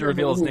you don't have to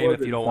reveal his name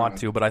if you don't want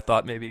to, but I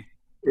thought maybe.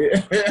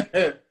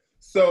 Yeah.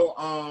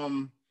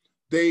 So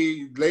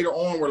they later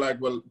on were like,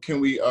 "Well, can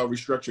we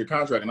restructure your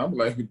contract?" And I'm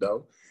like,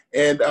 "No."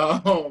 And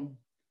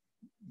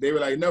they were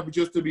like, "No, but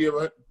just to be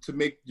able to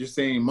make your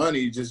same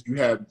money, just you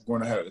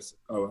going to have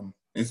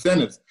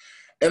incentives."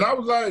 And I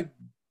was like,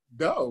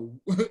 "No."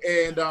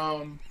 And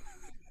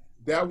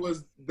that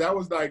was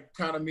like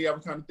kind of me. I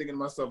was kind of thinking to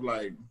myself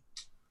like,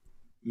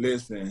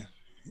 "Listen,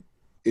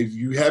 if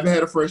you haven't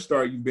had a fresh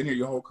start, you've been here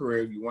your whole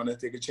career, if you want to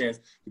take a chance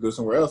to go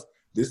somewhere else,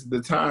 this is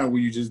the time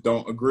where you just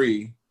don't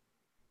agree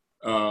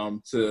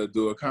to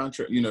do a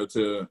contract,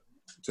 to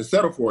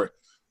settle for it."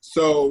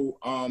 So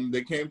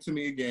they came to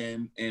me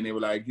again, and they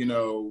were like,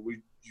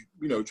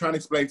 trying to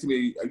explain to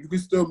me, you can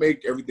still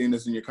make everything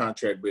that's in your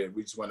contract, but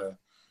we just want to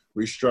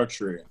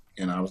restructure it.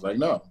 And I was like,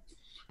 no.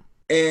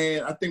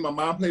 And I think my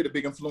mom played a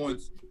big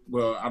influence.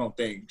 Well, I don't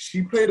think.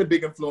 She played a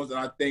big influence, and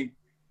I think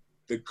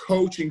the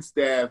coaching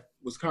staff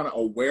was kind of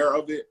aware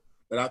of it,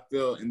 but I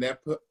feel in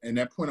that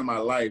point in my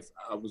life,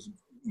 I was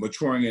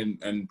maturing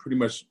and pretty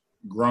much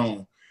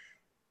grown.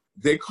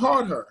 They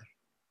called her.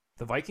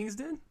 The Vikings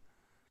did?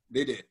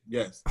 They did,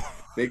 yes.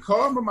 They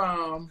called my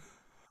mom,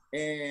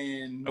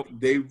 and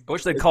I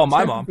wish they'd call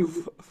my mom.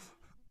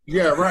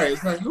 Yeah, right.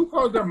 It's like, who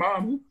calls their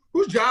mom?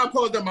 Whose job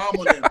calls their mom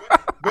on them?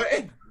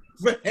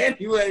 but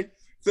anyway,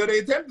 so they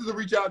attempted to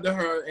reach out to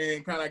her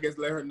and kind of, I guess,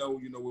 let her know,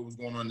 what was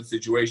going on in the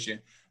situation.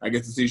 I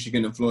guess to see if she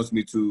can influence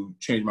me to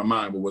change my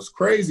mind. But what's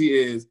crazy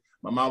is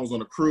my mom was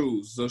on a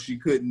cruise, so she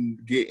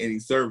couldn't get any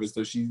service.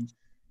 So she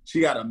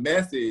got a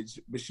message,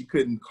 but she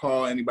couldn't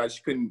call anybody.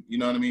 She couldn't, you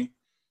know what I mean?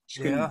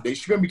 She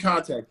couldn't be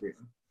contacted.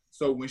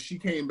 So when she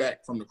came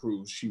back from the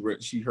cruise,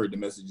 she heard the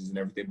messages and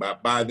everything.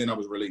 By then I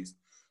was released.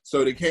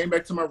 So they came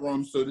back to my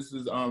room. So this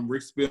is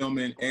Rick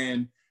Spielman,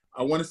 and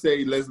I want to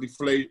say Leslie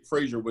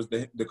Frazier was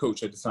the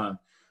coach at the time.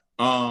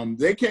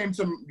 They came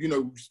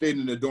to, stayed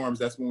in the dorms.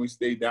 That's when we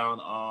stayed down.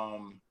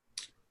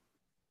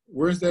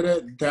 Where's that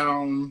at?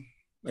 Down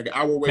like an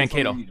hour away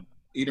Mankato. From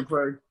Eden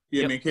Prairie.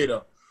 Yeah, Yep.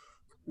 Mankato.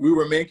 We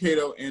were in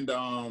Mankato, and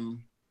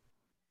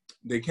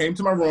they came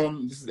to my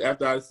room. This is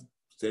after I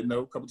said no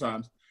a couple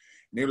times.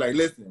 And they were like,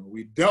 "Listen,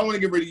 we don't want to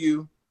get rid of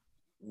you.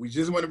 We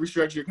just want to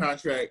restructure your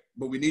contract,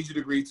 but we need you to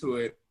agree to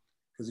it,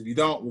 because if you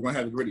don't, we're going to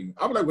have to get rid of you."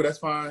 I was like, "Well, that's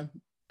fine.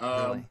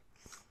 Really?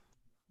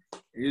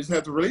 You just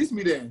have to release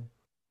me then."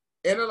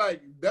 And they're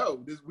like,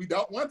 "No, we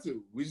don't want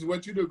to. We just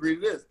want you to agree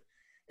to this."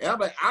 And I'm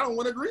like, "I don't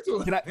want to agree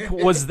to it."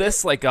 Was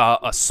this like a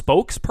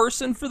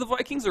spokesperson for the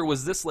Vikings, or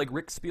was this like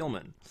Rick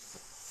Spielman?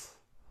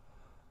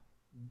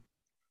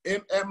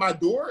 At my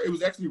door, it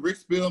was actually Rick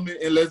Spielman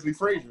and Leslie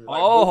Frazier.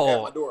 Oh,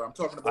 at my door. I'm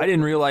talking about. I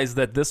didn't realize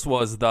that this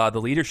was the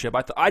leadership.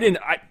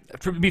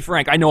 To be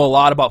frank, I know a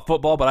lot about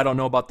football, but I don't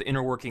know about the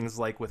inner workings,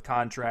 like with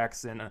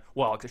contracts and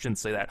well, I shouldn't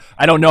say that.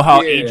 I don't know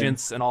how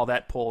agents and all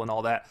that pull and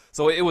all that.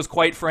 So it was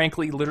quite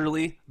frankly,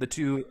 literally the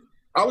two.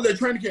 I was at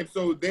training camp,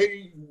 so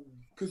they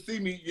could see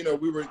me. You know,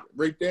 we were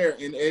right there,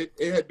 and it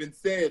had been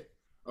said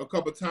a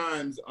couple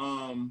times.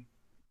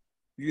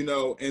 You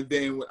know, and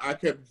then I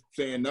kept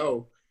saying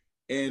no,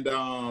 and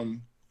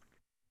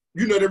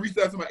you know, they reached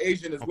out to my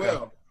agent as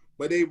well,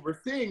 but they were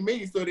seeing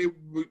me, so they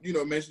you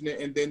know, mentioned it,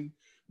 and then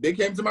they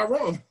came to my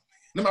room.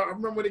 I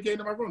remember when they came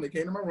to my room. They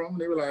came to my room,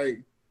 and they were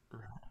like,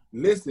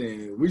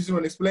 "Listen, we just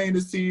want to explain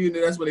this to you." And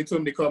that's when they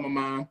told me they called my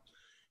mom.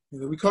 You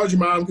know, we called your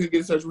mom, couldn't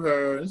get in touch with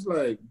her. It's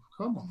like,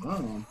 come on,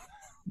 mom.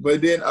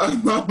 But then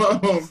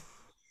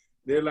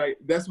they're like,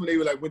 that's when they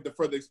were like, went to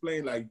further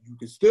explain, like, you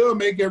can still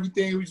make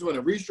everything. We just want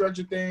to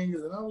restructure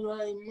things. And I was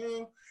like,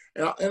 no.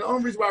 And the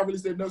only reason why I really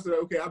said no is that,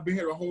 okay, I've been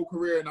here the whole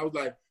career. And I was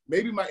like,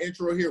 maybe my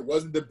intro here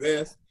wasn't the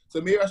best.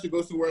 So maybe I should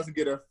go somewhere else and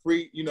get a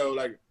free, you know,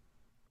 like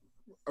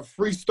a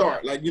free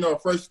start, like, you know, a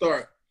fresh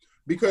start.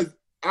 Because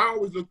I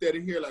always looked at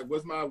it here, like,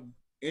 was my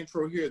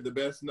intro here the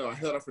best? No, I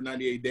held up for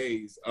 98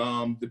 days.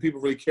 Do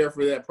people really care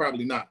for that?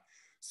 Probably not.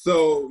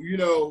 So, you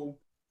know,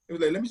 it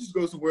was like, let me just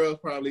go somewhere else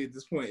probably at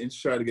this point and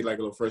try to get like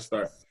a little fresh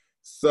start.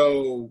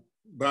 So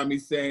by me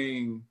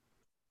saying,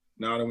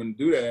 no, I don't want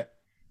to do that,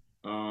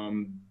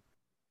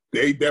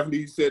 they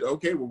definitely said,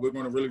 okay, well, we're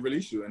going to really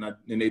release you. And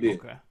they did.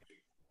 Okay.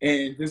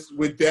 And just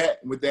with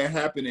that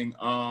happening,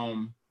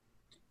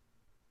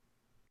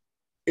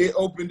 it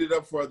opened it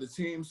up for other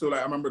teams. So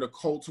like, I remember the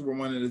Colts were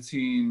one of the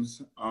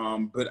teams.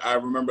 But I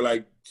remember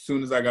like, as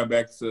soon as I got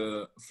back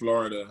to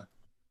Florida,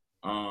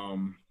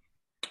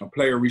 a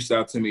player reached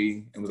out to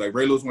me and was like,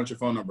 Ray Lewis wants your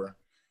phone number.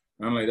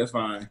 And I'm like, that's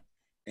fine.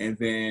 And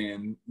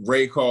then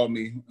Ray called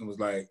me and was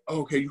like, oh,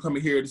 okay, you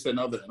coming here, this and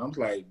other. And I was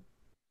like,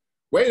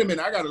 wait a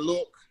minute, I got to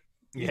look,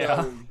 you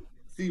know,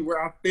 see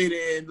where I fit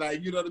in.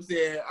 Like, you know what I'm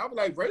saying? I was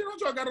like, Ray,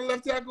 don't y'all got a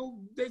left tackle?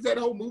 They said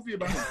a whole movie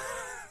about him.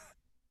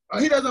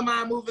 He doesn't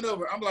mind moving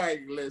over. I'm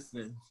like,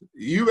 listen,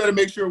 you better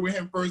make sure with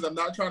him first. I'm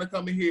not trying to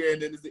come in here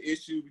and then there's an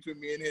issue between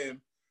me and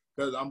him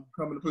because I'm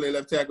coming to play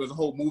left tackle. There's a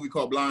whole movie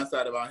called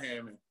Blindside about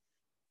him. And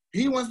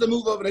he wants to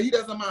move over there. He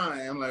doesn't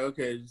mind. I'm like,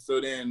 okay. So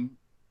then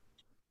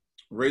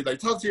Ray's like,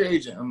 talk to your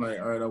agent. I'm like,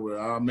 all right, I will.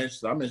 I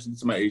mentioned it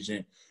to my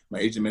agent. My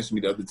agent mentioned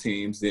me to other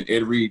teams. Then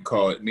Ed Reed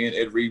called. Me and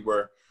Ed Reed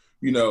were,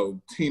 you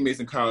know, teammates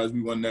in college.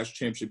 We won a national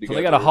championship together.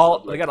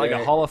 So they got like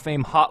a Hall of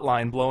Fame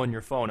hotline blowing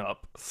your phone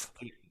up.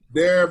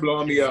 They're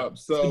blowing me up.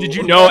 So did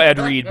you know Ed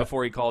Reed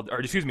before he called,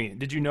 or excuse me,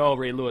 did you know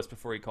Ray Lewis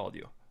before he called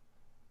you?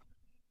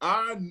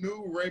 I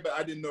knew Ray, but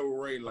I didn't know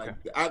Ray. Like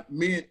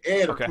me and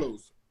Ed are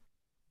close.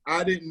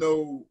 I didn't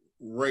know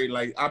Ray.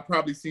 Like I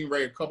probably seen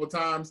Ray a couple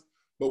times,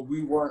 but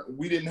we went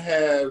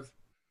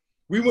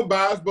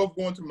by us both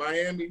going to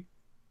Miami.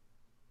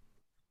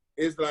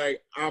 It's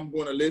like, I'm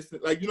going to listen.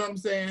 Like, you know what I'm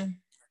saying?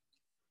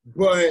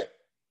 But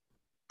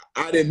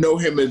I didn't know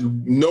him as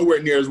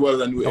nowhere near as well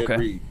as I knew Ed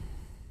Reed.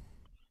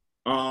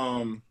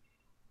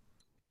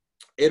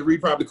 Ed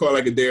Reed probably called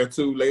like a day or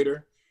two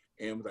later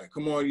and was like,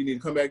 come on, you need to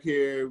come back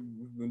here.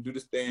 We're going to do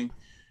this thing.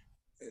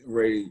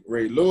 Ray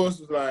Lewis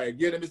was like,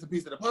 yeah, them is a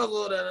piece of the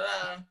puzzle. Da, da,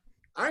 da.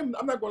 I'm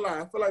not going to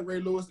lie. I feel like Ray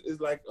Lewis is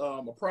like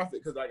a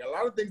prophet because like a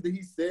lot of things that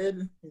he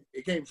said,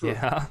 it came true.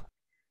 Yeah.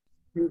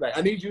 He was like,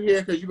 I need you here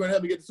because you're going to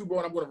help me get the Super Bowl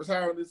and I'm going to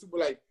retire in the Super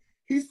Bowl. Like,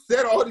 he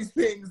said all these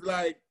things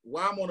like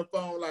while I'm on the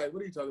phone, like,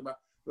 what are you talking about?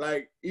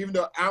 Like, even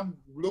though I'm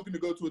looking to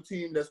go to a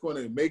team that's going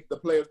to make the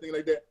playoffs, thing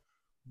like that.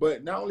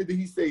 But not only did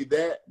he say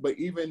that, but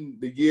even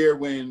the year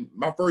when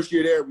my first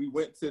year there, we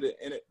went to the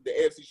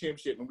AFC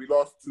Championship and we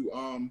lost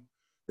to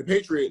the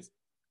Patriots.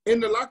 In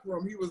the locker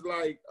room, he was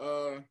like,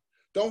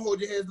 don't hold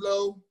your heads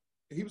low.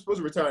 He was supposed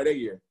to retire that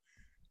year.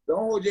 Don't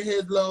hold your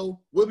heads low.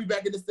 We'll be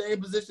back in the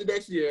same position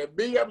next year.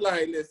 Me, I'm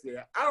like, listen,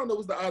 I don't know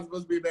what's the odds of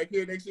us being back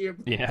here next year.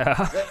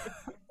 Yeah.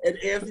 At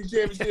the AFC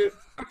Championship.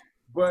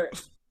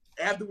 But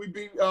after we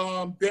beat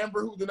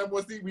Denver, who's the number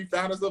 1 seed, we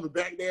found ourselves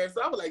back there.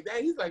 So I was like,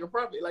 dang, he's like a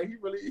prophet. Like,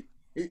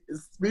 he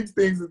speaks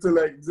things into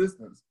like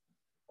existence.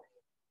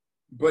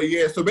 But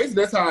yeah, so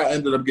basically that's how I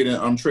ended up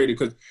getting traded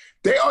because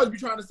they always be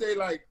trying to say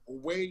like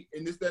weight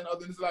and this, that, and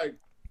other. And it's like,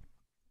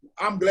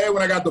 I'm glad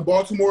when I got to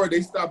Baltimore,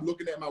 they stopped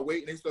looking at my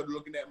weight and they started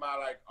looking at my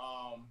like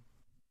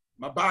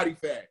my body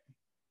fat.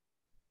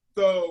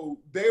 So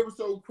they were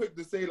so quick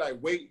to say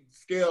like weight,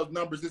 scales,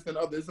 numbers, this and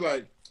other. It's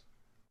like,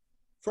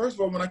 first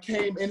of all, when I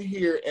came in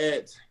here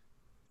at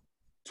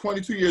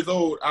 22 years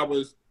old,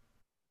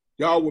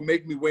 y'all would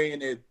make me weigh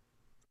in at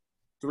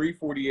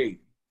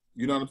 348.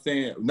 You know what I'm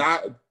saying?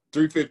 Not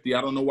 350.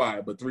 I don't know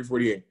why, but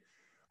 348.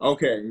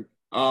 Okay.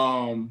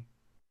 I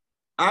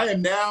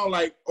am now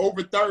like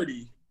over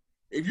 30.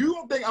 If you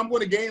don't think I'm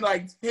going to gain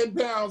like 10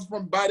 pounds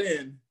from by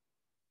then.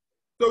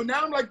 So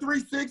now I'm like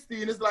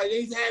 360 and it's like,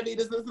 he's happy.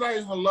 This is like,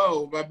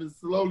 hello. I've been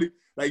slowly,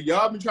 like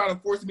y'all been trying to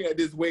force me at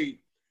this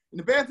weight. And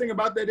the bad thing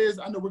about that is,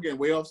 I know we're getting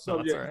way off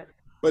subject, right.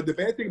 But the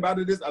bad thing about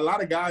it is a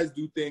lot of guys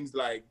do things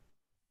like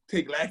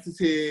take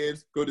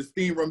laxatives, go to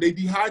steam room. They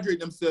dehydrate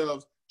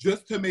themselves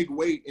just to make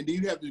weight. And then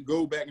you have to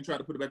go back and try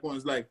to put it back on.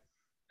 It's like,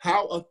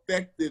 how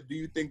effective do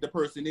you think the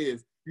person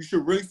is? You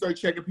should really start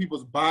checking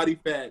people's body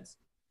fats.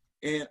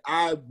 And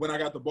when I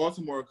got to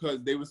Baltimore, because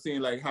they were seeing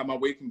like how my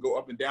weight can go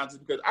up and down just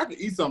because I could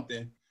eat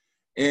something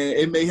and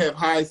it may have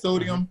high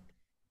sodium,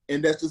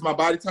 and that's just my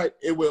body type,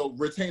 it will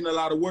retain a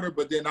lot of water,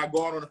 but then I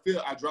go out on the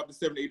field, I drop the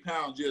 7 to 8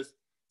 pounds, just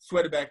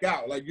sweat it back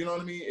out. Like, you know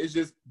what I mean? It's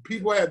just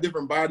people have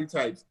different body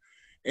types,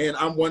 and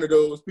I'm one of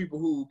those people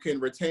who can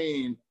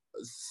retain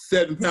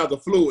 7 pounds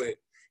of fluid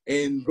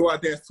and go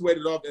out there and sweat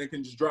it off, and it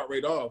can just drop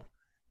right off.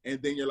 And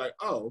then you're like,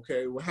 oh,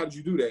 okay, well, how did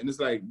you do that? And it's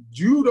like,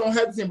 you don't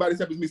have the same body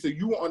type as me, so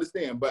you won't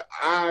understand. But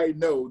I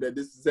know that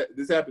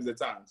this happens at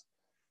times.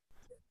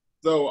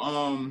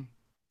 So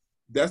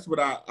that's what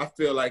I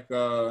feel like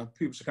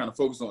people should kind of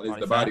focus on is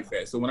the body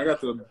fat. So when I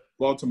got to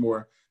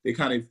Baltimore, they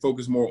kind of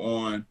focused more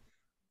on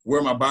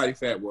where my body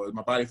fat was,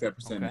 my body fat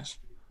percentage.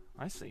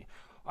 Okay. I see.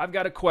 I've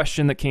got a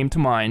question that came to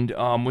mind.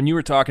 When you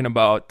were talking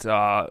about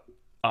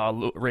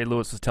Ray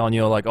Lewis was telling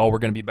you, like, oh, we're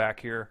going to be back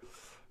here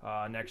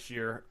next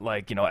year,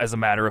 like, you know, as a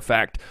matter of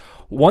fact,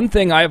 one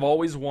thing I've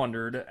always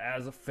wondered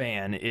as a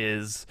fan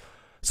is,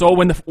 so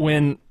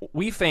when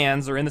we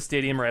fans are in the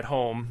stadium or at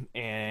home,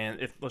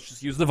 and let's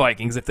just use the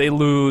Vikings, if they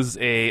lose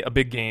a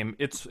big game,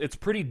 it's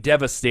pretty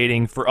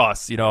devastating for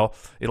us. You know,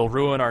 it'll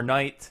ruin our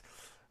night.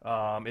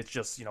 It's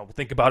just, you know,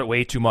 think about it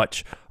way too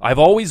much. I've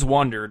always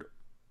wondered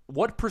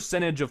what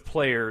percentage of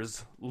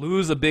players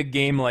lose a big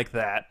game like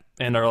that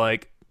and are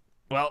like,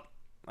 well,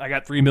 I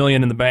got $3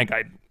 million in the bank.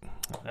 I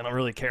don't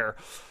really care.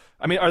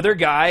 I mean, are there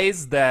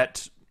guys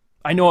that,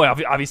 I know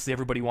obviously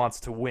everybody wants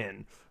to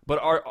win,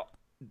 but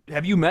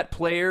have you met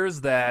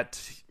players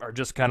that are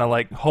just kind of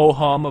like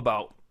ho-hum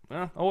about,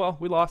 oh, well,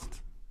 we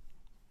lost?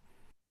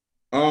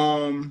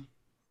 I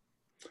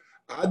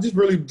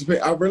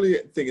really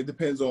think it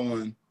depends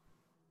on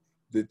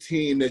the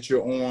team that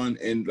you're on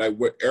and like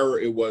what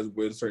era it was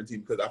with a certain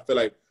team. Because I feel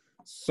like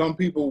some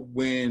people,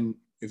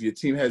 if your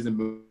team hasn't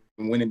been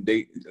winning,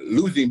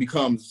 losing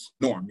becomes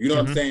norm. You know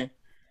what I'm saying?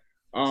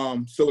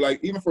 So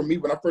like even for me,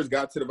 when I first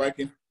got to the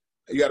Vikings,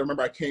 you got to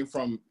remember I came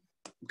from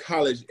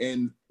college,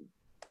 and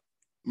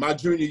my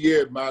junior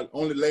year, my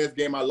only last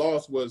game I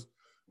lost was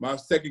my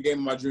second game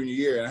of my junior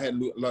year, and I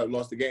hadn't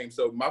lost the game.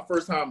 So my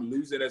first time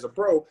losing as a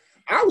pro,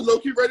 I was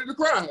low-key ready to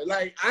cry.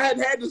 Like, I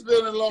hadn't had this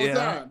feeling in a long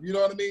time. You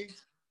know what I mean?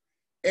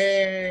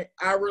 And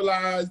I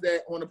realized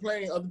that on the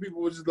plane, other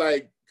people were just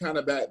like kind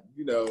of back,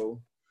 you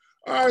know,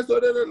 all right, so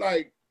they're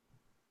like,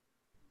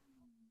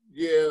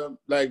 yeah,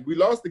 like we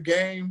lost the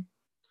game.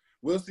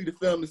 We'll see the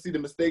film and see the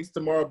mistakes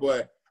tomorrow.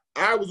 But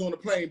I was on the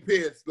plane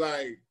pissed.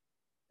 Like,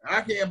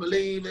 I can't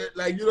believe it.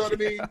 Like, you know what I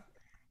mean?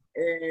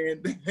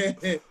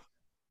 And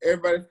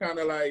everybody's kind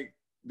of like,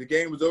 the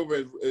game was over,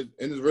 and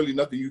there's really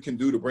nothing you can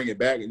do to bring it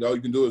back. And all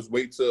you can do is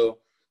wait till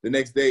the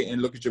next day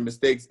and look at your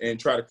mistakes and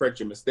try to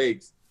correct your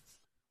mistakes.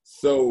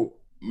 So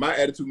my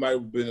attitude might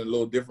have been a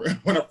little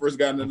different when I first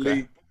got in the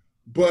league.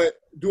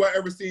 But do I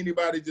ever see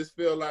anybody just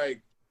feel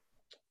like,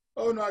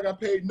 oh, no, I got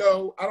paid?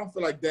 No, I don't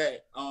feel like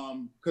that.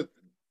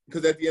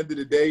 Because at the end of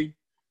the day,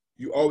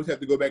 you always have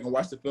to go back and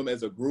watch the film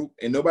as a group,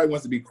 and nobody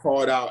wants to be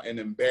called out and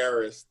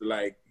embarrassed,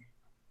 like,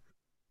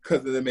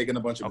 because they're making a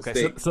bunch of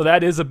mistakes. So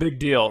that is a big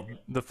deal.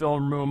 The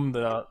film room,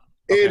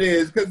 It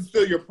is, because it's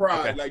still your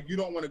pride. Like, you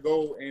don't want to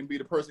go and be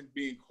the person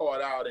being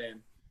called out, and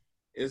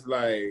it's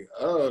like,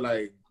 oh,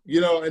 like, you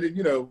know, and then,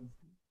 you know,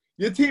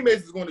 your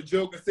teammates is going to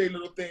joke and say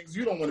little things.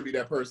 You don't want to be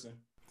that person.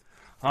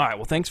 All right,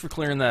 well, thanks for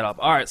clearing that up.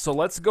 All right, so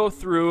let's go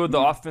through the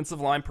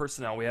offensive line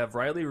personnel. We have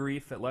Riley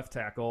Reiff at left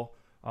tackle.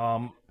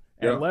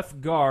 At left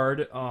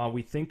guard,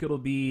 we think it'll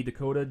be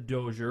Dakota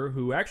Dozier,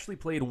 who actually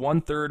played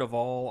 1/3 of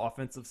all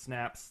offensive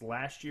snaps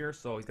last year,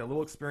 so he's got a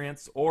little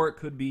experience. Or it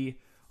could be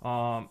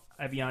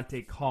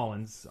Aviante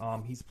Collins.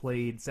 He's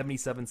played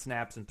 77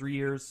 snaps in 3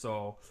 years,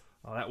 so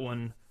that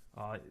one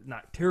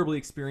not terribly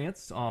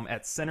experienced.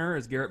 At center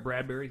is Garrett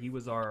Bradbury. He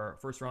was our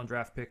first-round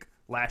draft pick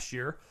last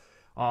year.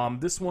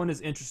 This one is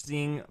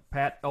interesting.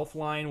 Pat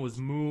Elflein was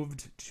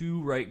moved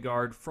to right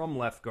guard from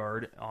left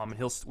guard.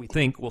 We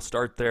think will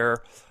start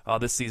there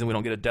this season. We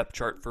don't get a depth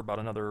chart for about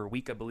another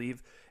week, I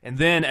believe. And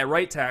then at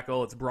right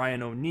tackle, it's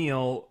Brian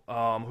O'Neill,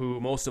 who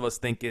most of us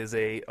think is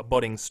a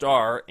budding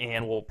star,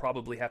 and we'll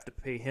probably have to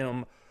pay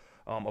him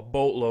a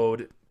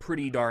boatload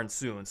pretty darn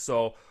soon.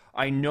 So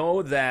I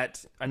know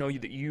that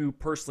you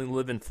personally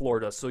live in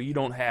Florida, so you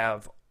don't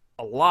have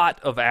a lot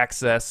of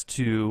access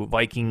to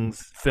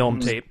Vikings film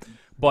tape.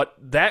 But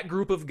that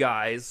group of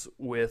guys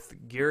with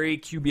Gary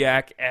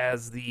Kubiak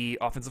as the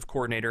offensive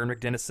coordinator and Rick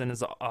Dennison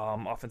as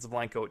offensive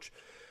line coach,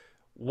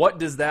 what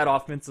does that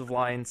offensive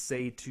line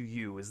say to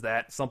you? Is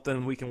that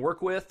something we can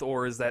work with,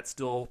 or is that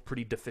still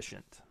pretty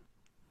deficient?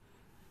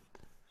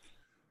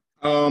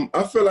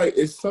 I feel like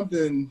it's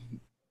something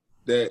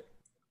that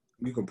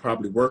you can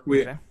probably work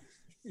with. Okay.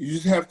 You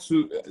just have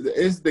to –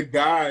 it's the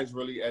guys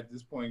really at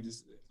this point,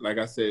 just like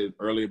I said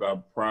earlier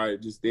about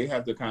pride, just they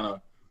have to kind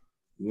of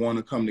want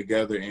to come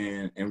together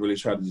and really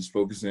try to just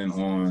focus in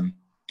on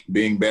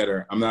being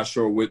better. I'm not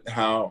sure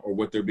how or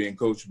what they're being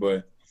coached,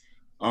 but,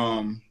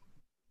 you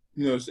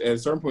know, at a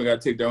certain point, you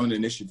got to take their own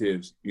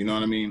initiatives. You know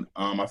what I mean?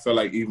 I feel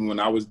like even when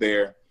I was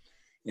there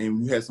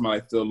and you had somebody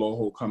like Phil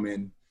Loho come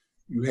in,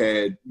 you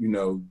had, you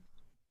know,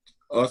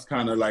 us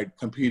kind of like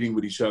competing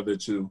with each other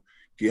to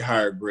get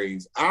higher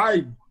grades.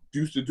 I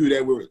used to do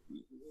that with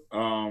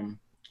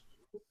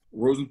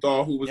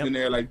Rosenthal, who was Yep. in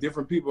there, like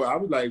different people. I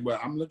was like, well,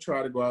 I'm gonna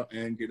try to go out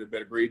and get a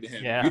better grade than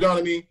him. Yeah. You know what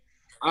I mean?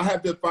 I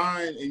have to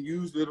find and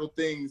use little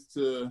things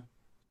to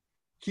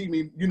keep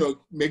me,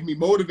 make me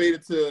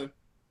motivated to.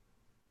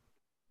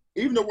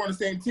 Even though we're on the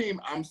same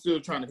team, I'm still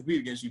trying to compete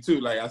against you too.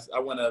 Like I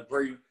want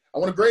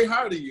to grade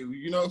higher than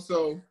you.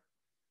 So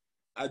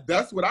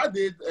that's what I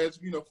did as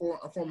for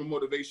a form of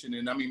motivation.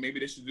 And I mean, maybe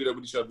they should do that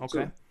with each other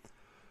too.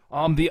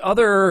 The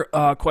other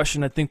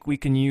question, I think we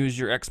can use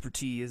your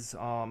expertise.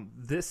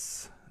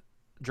 This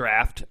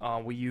draft,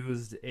 we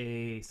used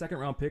a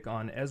second-round pick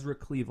on Ezra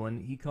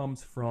Cleveland. He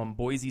comes from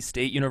Boise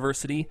State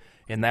University,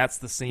 and that's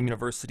the same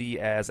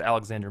university as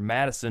Alexander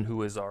Madison,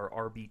 who is our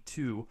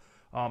RB2.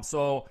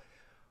 So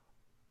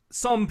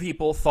some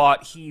people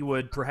thought he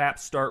would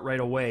perhaps start right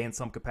away in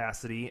some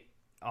capacity.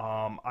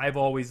 I've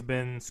always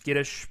been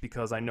skittish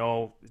because I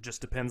know it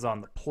just depends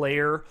on the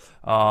player,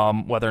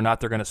 whether or not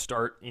they're going to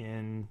start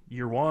in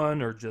year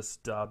one or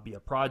just be a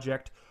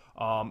project.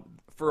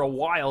 For a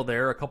while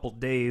there, a couple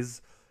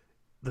days,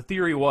 the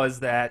theory was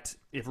that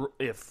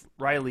if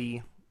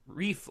Riley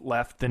Reef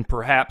left, then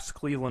perhaps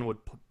Cleveland would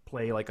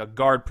play like a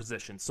guard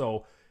position.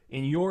 So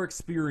in your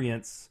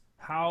experience,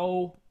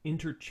 how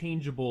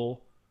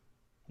interchangeable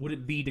would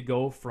it be to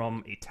go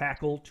from a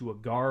tackle to a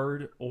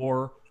guard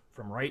or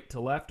from right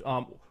to left?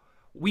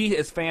 We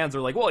as fans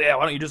are like, well, yeah,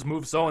 why don't you just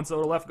move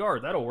so-and-so to left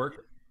guard? That'll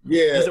work.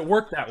 Yeah. Does it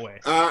work that way?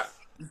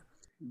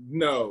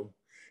 No.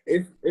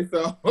 It's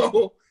a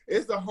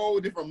whole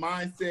different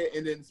mindset,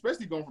 and then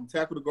especially going from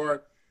tackle to guard.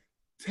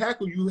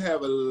 Tackle, you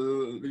have a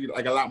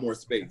lot more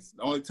space.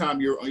 The only time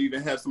you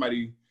even have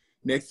somebody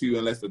next to you,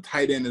 unless the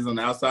tight end is on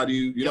the outside of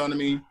you, you know what I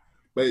mean?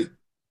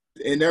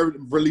 And they're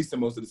releasing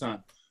most of the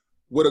time.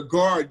 With a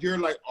guard, you're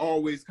like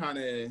always kind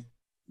of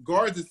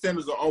guards and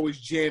centers are always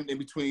jammed in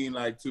between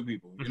like two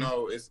people.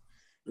 Mm-hmm.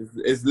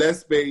 It's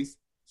less space,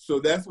 so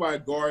that's why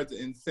guards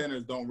and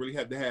centers don't really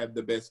have to have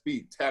the best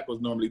feet.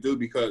 Tackles normally do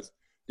because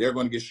they're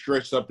going to get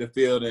stretched up the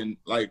field and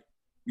on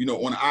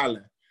an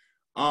island.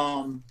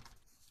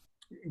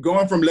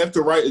 Going from left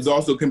to right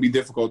can be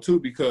difficult too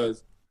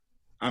because,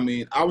 I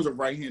mean, I was a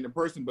right-handed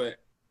person, but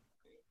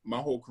my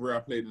whole career I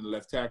played in the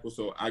left tackle,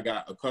 so I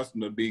got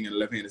accustomed to being in a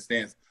left-handed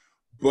stance.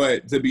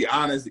 But to be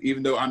honest,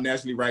 even though I'm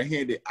naturally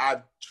right-handed,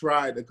 I've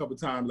tried a couple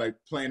times, like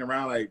playing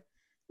around, like,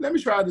 let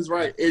me try this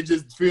right. It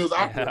just feels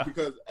awkward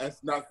because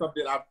that's not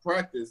something I've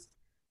practiced.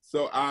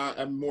 So I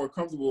am more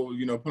comfortable,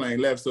 playing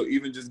left. So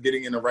even just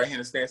getting in a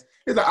right-handed stance,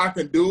 it's like I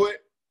can do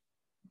it.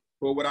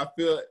 But what I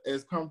feel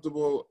is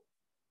comfortable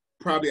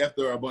probably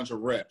after a bunch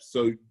of reps.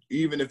 So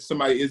even if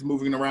somebody is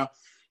moving around,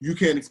 you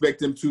can't expect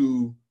them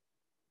to,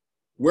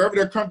 wherever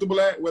they're comfortable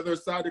at, whether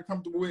side they're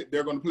comfortable with,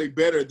 they're going to play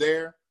better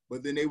there.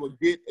 But then they will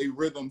get a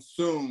rhythm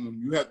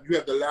soon. You have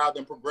to allow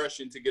them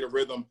progression to get a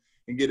rhythm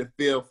and get a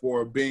feel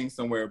for being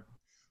somewhere.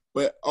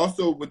 But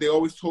also, what they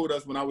always told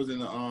us when I was in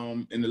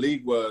the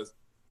league was,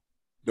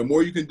 the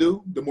more you can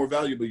do, the more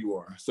valuable you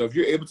are. So if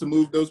you're able to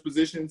move those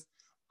positions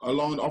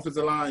along the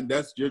offensive line,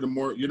 you're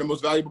the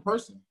most valuable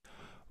person.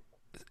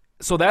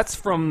 So that's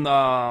from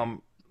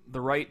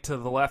the right to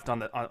the left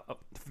on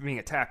being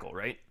a tackle,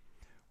 right?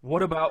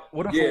 What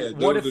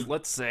if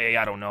let's say,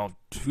 I don't know,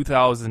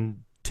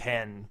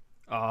 2010.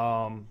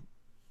 I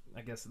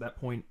guess at that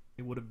point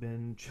it would have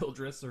been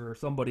Childress or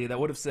somebody that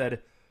would have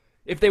said,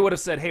 if they would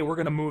have said, hey, we're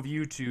going to move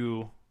you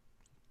to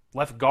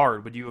left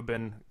guard, would you have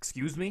been,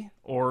 excuse me?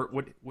 Or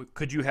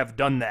could you have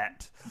done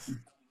that?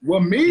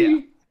 Well,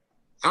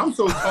 I'm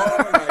so tall.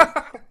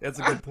 Like, that's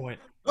a good point.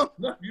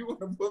 You want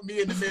to put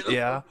me in the middle?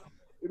 Yeah.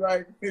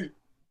 Like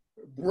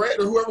Brett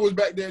or whoever was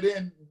back there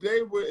then,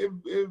 it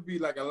would be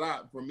like a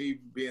lot for me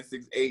being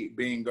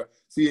 6'8",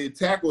 see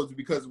tackles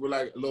because we're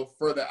like a little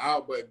further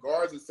out, but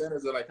guards and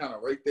centers are like kind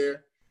of right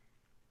there.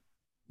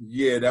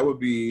 Yeah, that would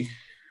be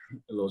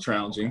a little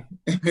challenging.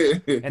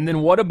 And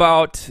then what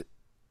about,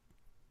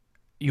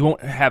 you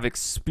won't have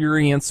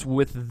experience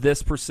with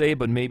this per se,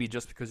 but maybe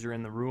just because you're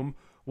in the room,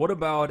 what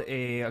about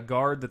a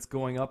guard that's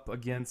going up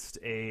against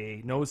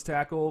a nose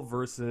tackle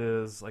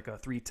versus like a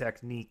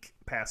 3-technique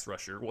pass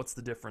rusher? What's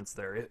the difference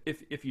there,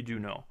 if you do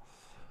know?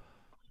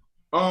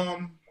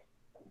 A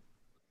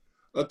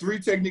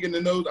 3-technique in the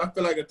nose, I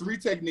feel like a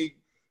 3-technique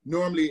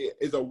normally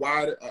is a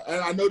wide,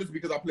 and I know this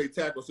because I play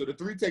tackle, so the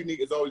 3-technique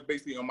is always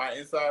basically on my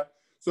inside.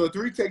 So a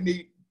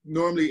 3-technique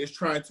normally is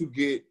trying to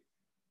get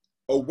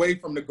away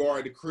from the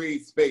guard to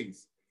create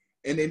space.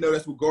 And they know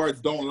that's what guards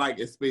don't like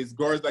is space.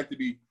 Guards like to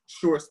be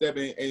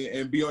short-stepping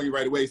and be on you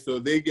right away. So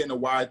they get in a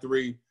wide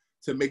 3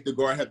 to make the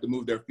guard have to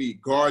move their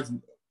feet. Guards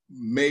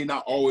may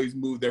not always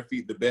move their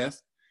feet the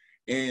best.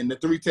 And the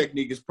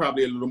 3-technique is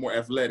probably a little more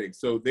athletic.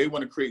 So they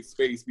want to create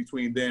space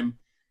between them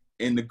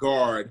and the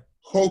guard,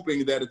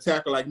 hoping that a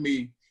tackle like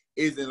me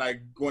isn't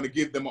like going to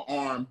give them an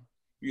arm,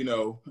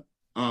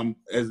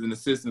 as an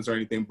assistance or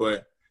anything.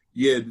 But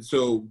yeah,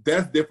 so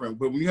that's different.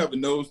 But when you have a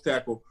nose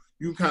tackle,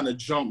 you kind of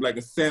jump like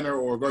a center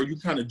or a guard. You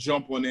kind of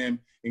jump on them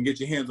and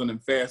get your hands on them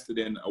faster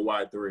than a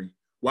wide 3.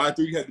 Wide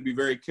 3, you have to be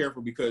very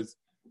careful because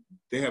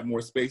they have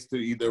more space to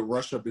either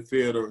rush up the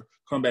field or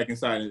come back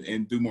inside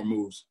and do more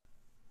moves.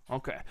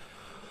 Okay.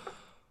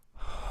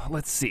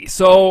 Let's see.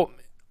 So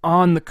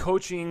on the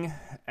coaching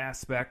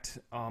aspect,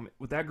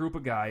 with that group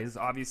of guys,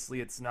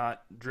 obviously it's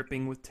not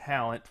dripping with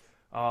talent.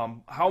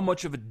 How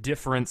much of a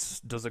difference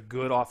does a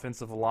good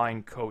offensive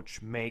line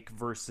coach make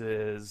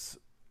versus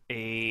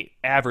a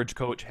average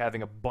coach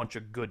having a bunch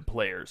of good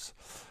players?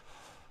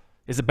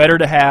 Is it better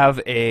to have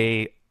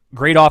a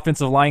great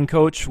offensive line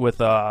coach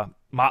with a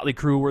motley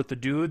crew worth of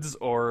dudes,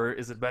 or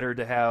is it better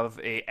to have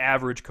a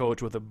average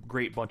coach with a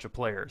great bunch of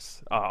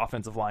players,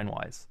 offensive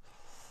line-wise?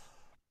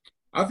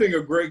 I think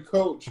a great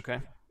coach, Okay.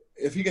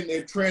 if he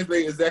can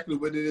translate exactly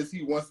what it is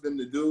he wants them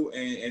to do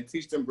and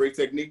teach them great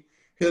technique,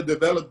 he'll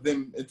develop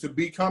them into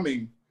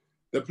becoming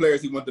the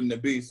players he wants them to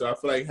be. So I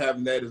feel like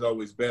having that is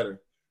always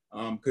better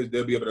because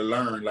they'll be able to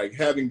learn. Like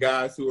having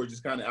guys who are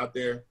just kind of out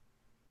there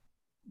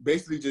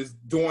basically just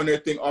doing their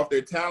thing off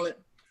their talent,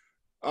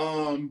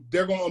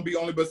 they're going to be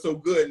only but so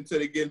good until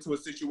they get into a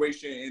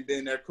situation and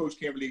then their coach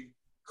can't really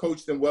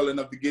coach them well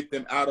enough to get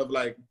them out of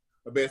like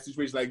a bad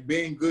situation. Like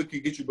being good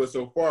can get you but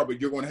so far,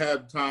 but you're going to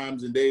have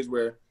times and days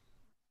where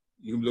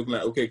you're looking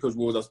like, okay, coach,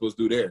 what was I supposed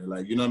to do there?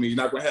 Like, you know what I mean? You're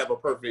not going to have a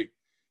perfect,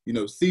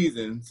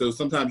 season. So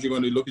sometimes you're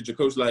going to look at your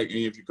coach like, and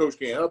if your coach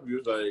can't help you,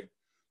 it's like,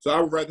 so I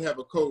would rather have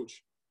a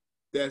coach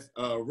that's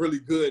really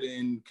good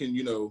and can,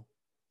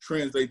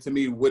 translate to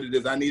me what it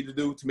is I need to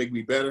do to make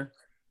me better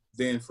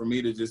than for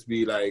me to just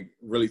be like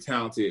really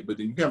talented. But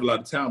then you can have a lot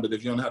of talent, but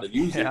if you don't know how to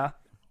use it.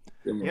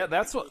 Yeah,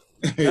 that's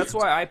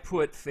why I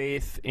put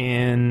faith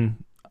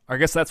in, I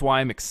guess that's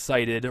why I'm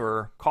excited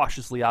or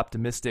cautiously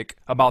optimistic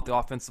about the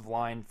offensive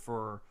line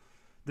for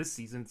this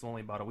season. It's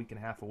only about a week and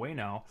a half away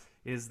now,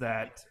 is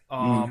that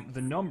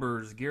the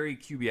numbers, Gary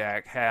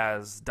Kubiak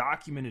has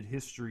documented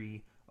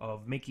history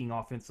of making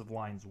offensive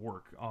lines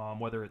work,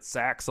 whether it's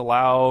sacks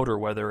allowed or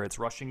whether it's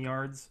rushing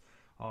yards.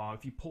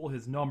 If you pull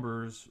his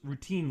numbers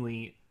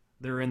routinely,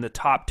 they're in the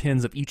top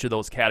 10s of each of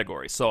those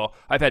categories. So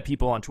I've had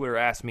people on Twitter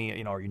ask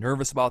me, are you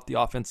nervous about the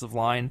offensive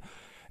line?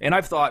 And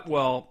I've thought,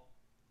 well,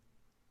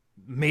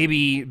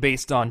 maybe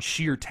based on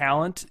sheer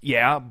talent,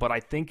 yeah, but I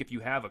think if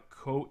you have a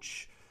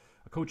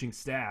coaching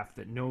staff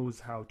that knows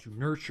how to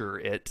nurture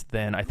it,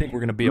 then I think we're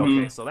going to be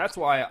okay. So that's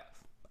why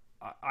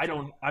I'm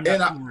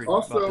not too worried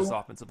about this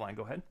offensive line.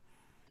 Go ahead.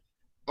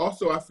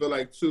 Also, I feel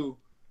like, too,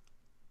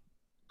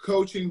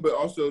 coaching, but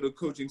also the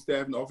coaching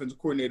staff and the offensive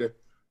coordinator,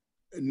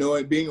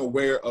 being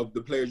aware of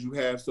the players you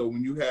have. So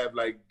when you have,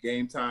 like,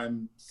 game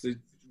time,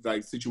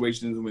 like,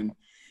 situations when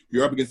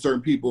you're up against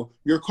certain people,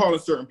 you're calling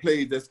certain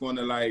plays that's going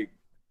to, like,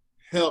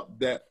 help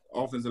that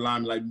offensive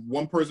line. Like,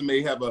 one person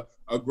may have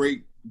a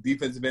great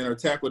defensive end or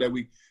tackle that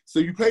week. So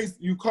you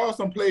call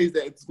some plays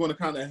that's going to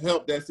kind of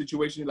help that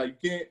situation. Like,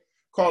 you can't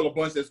call a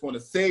bunch that's going to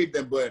save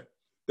them, but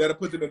that'll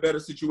put them in better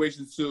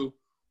situations too,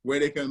 where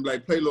they can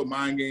like play little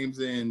mind games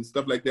and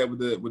stuff like that with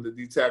the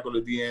D tackle,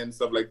 the D end,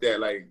 stuff like that.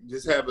 Like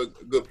just have a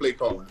good play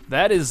calling.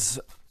 That is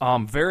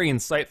very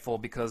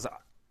insightful because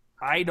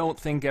I don't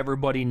think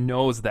everybody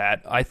knows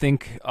that. I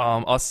think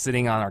us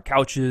sitting on our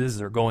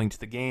couches or going to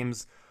the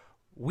games,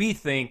 we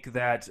think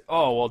that,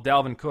 oh, well,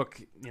 Dalvin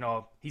Cook,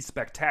 he's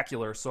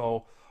spectacular,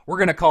 so we're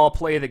going to call a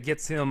play that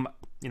gets him,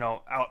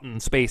 out in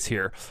space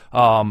here.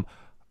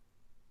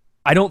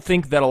 I don't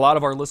think that a lot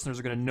of our listeners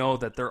are going to know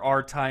that there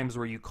are times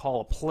where you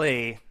call a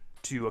play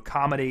to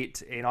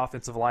accommodate an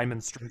offensive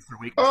lineman's strengths or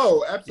weakness.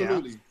 Oh,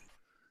 absolutely. Yeah.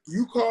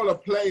 You call a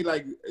play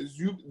like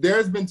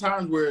there's been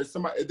times where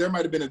there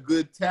might have been a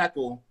good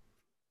tackle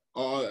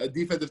or a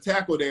defensive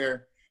tackle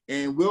there,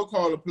 and we'll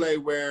call a play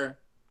where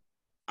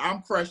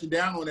I'm crashing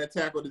down on that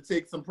tackle to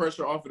take some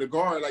pressure off of the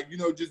guard, like,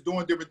 just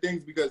doing different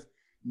things because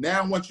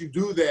now once you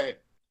do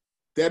that,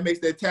 that makes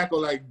that tackle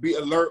like be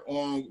alert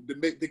on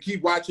to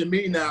keep watching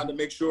me now to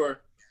make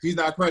sure he's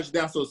not crashing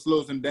down, so it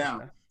slows him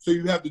down. So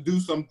you have to do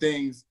some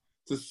things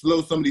to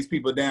slow some of these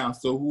people down.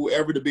 So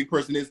whoever the big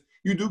person is,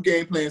 you do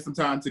game plan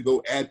sometimes to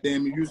go at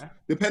them. You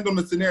depend on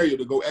the scenario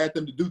to go at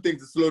them, to do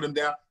things to slow them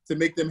down, to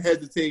make them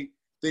hesitate,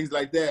 things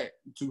like that,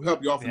 to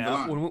help you off the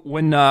line.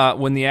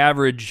 When the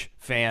average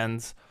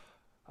fans,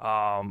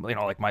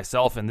 like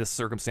myself in this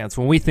circumstance,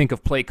 when we think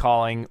of play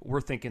calling, we're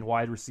thinking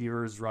wide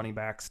receivers, running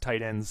backs,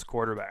 tight ends,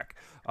 quarterback.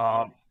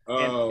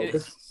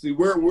 See,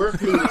 we're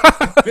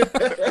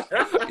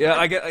yeah,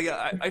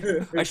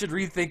 I should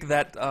rethink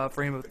that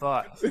frame of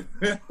thought.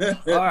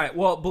 All right,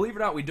 well, believe it or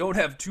not, we don't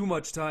have too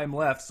much time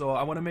left, so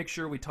I want to make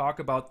sure we talk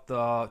about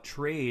the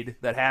trade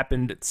that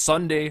happened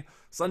Sunday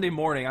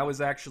morning. I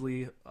was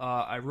actually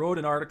I wrote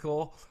an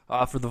article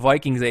for the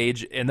Vikings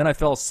Age, and then I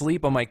fell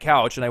asleep on my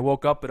couch, and I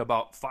woke up at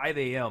about 5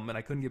 a.m., and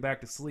I couldn't get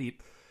back to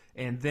sleep.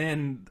 And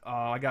then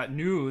I got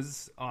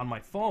news on my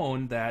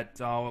phone that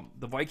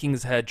the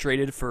Vikings had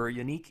traded for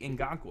Yannick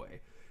Ngakoue.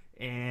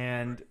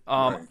 And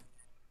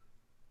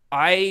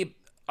I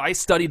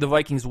studied the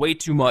Vikings way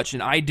too much,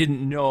 and I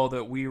didn't know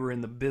that we were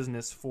in the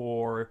business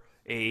for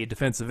a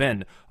defensive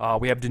end.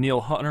 We have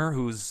Danielle Hunter,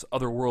 who's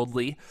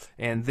otherworldly,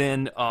 and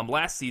then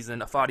last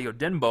season, Afadio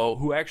Denbo,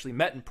 who actually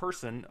met in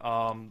person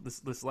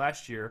this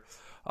last year.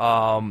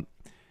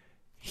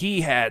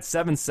 he had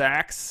 7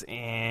 sacks,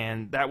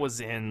 and that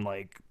was in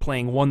like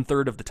playing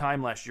 1/3 of the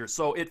time last year.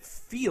 So it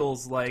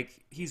feels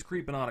like he's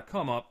creeping on a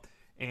come up,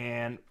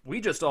 and we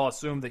just all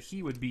assumed that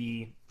he would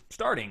be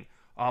starting.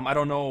 I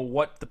don't know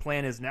what the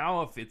plan is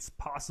now, if it's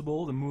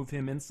possible to move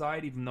him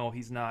inside, even though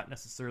he's not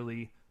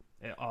necessarily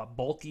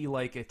bulky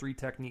like a 3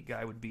 technique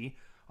guy would be.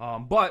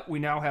 But we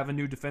now have a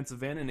new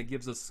defensive end, and it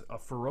gives us a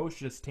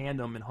ferocious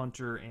tandem in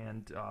Hunter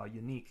and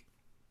Yannick.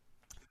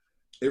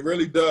 It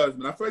really does.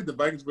 And I feel like the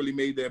Vikings really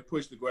made that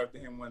push to go after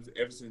him once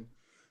Everson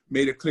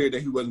made it clear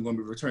that he wasn't going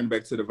to be returning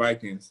back to the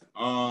Vikings.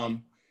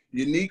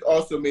 Yannick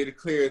also made it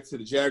clear to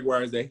the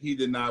Jaguars that he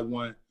did not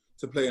want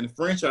to play in the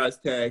franchise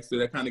tag, so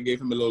that kind of gave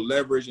him a little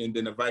leverage. And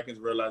then the Vikings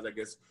realized, I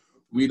guess,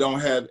 we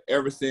don't have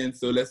Everson,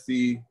 so let's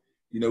see,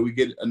 we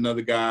get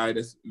another guy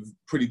that's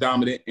pretty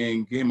dominant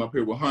and get him up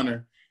here with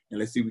Hunter, and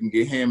let's see if we can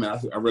get him. And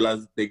I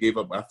realized they gave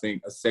up, I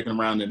think, a 2nd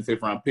round and a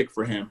 5th round pick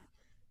for him.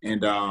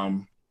 And,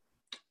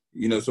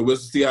 so we'll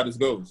see how this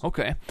goes.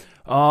 Okay.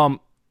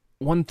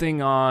 One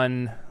thing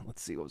on,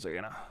 let's see, what was I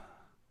going to?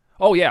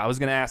 Oh, yeah, I was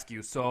going to ask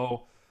you.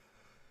 So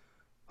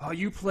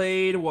you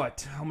played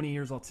what? How many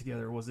years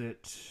altogether? Was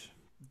it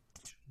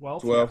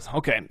 12? 12.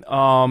 Okay.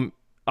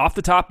 Off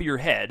the top of your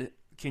head,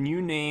 can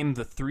you name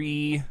the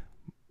 3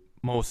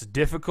 most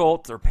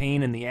difficult or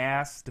pain in the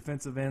ass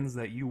defensive ends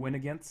that you went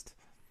against?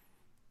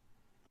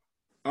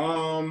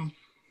 Well,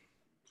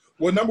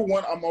 number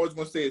one, I'm always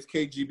going to say is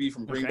KGB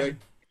from Green Bay.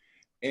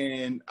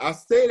 And I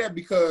say that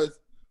because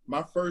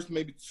my first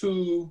maybe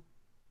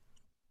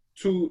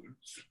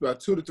about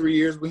 2 to 3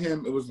 years with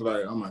him, it was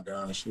like, oh my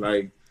gosh,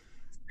 like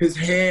his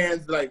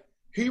hands, like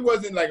he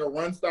wasn't like a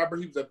run stopper.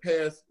 He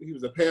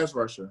was a pass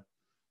rusher.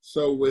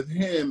 So with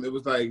him, it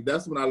was like,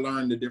 that's when I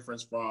learned the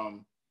difference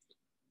from,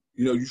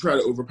 you try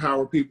to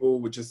overpower people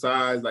with your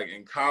size. Like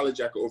in college,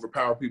 I could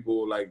overpower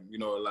people like,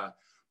 a lot.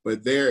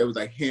 But there, it was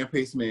like hand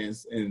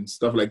placements and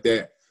stuff like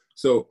that.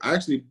 So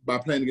actually, by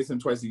playing against him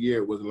twice a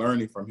year, was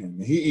learning from him.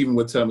 And he even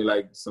would tell me,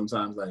 like,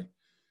 sometimes, like,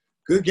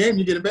 good game,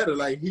 you're getting better.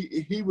 Like,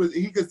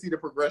 he could see the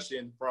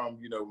progression from,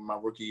 my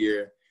rookie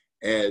year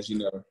as,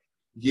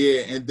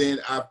 yeah. And then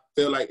I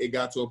feel like it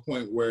got to a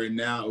point where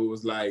now it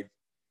was like,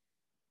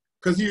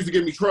 because he used to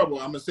give me trouble.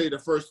 I'm going to say the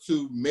first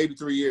 2, maybe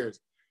 3 years.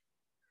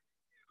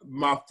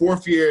 My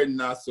 4th year,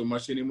 not so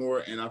much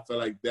anymore. And I feel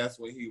like that's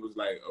when he was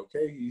like,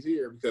 okay, he's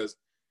here, because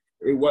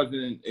it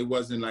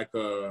wasn't like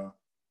a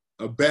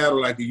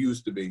battle like it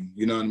used to be,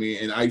 you know what I mean?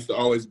 And I used to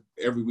always,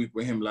 every week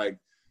with him, like,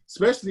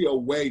 especially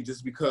away,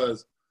 just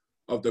because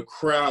of the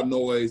crowd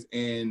noise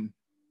and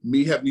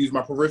me having to use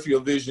my peripheral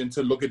vision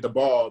to look at the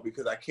ball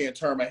because I can't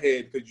turn my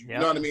head because you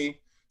know what I mean?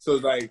 So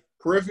it's like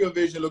peripheral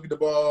vision, look at the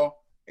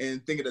ball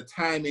and think of the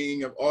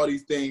timing of all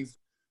these things.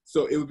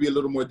 So it would be a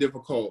little more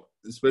difficult,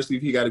 especially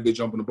if he got a good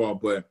jump on the ball.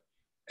 But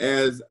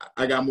as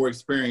I got more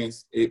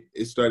experience, it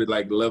started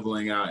like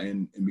leveling out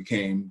and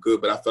became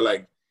good. But I feel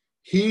like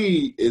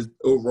he is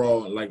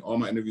overall, like all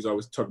my interviews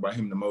always talk about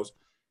him the most.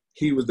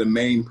 He was the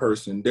main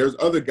person. There's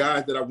other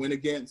guys that I went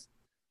against,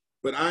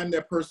 but I'm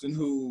that person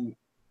who,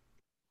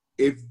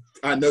 if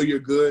I know you're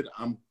good,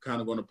 I'm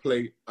kind of going to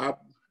play. I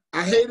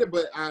hate it,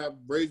 but I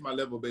raise my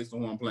level based on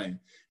who I'm playing.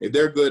 If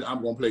they're good,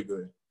 I'm going to play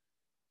good.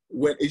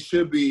 When it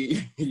should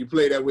be, you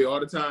play that way all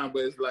the time,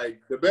 but it's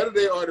like the better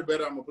they are, the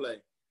better I'm going to play.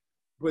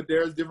 But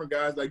there's different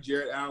guys like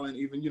Jared Allen,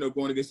 even,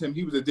 going against him.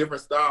 He was a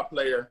different style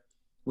player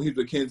when he was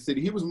with Kansas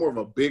City. He was more of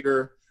a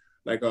bigger,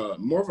 like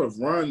more of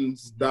a run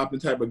stopping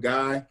type of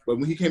guy. But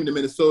when he came to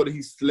Minnesota, he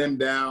slimmed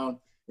down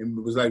and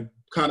was like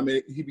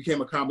he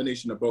became a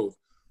combination of both.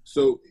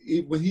 So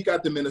when he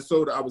got to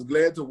Minnesota, I was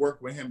glad to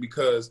work with him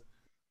because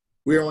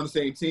we were on the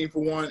same team,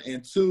 for one.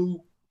 And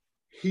 2,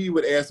 he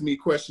would ask me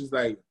questions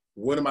like,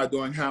 what am I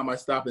doing? How am I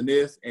stopping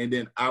this? And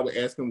then I would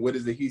ask him, what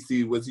is it he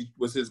sees?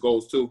 What's his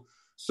goals too?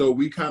 So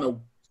we kind of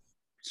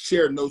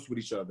shared notes with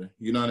each other.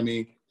 You know what I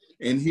mean?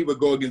 And he would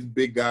go against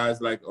big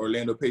guys like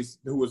Orlando Pace,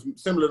 who was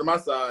similar to my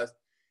size.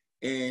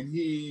 And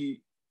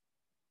he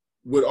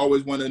would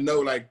always want to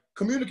know, like,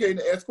 communicate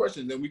and ask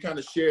questions. And we kind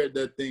of shared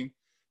that thing,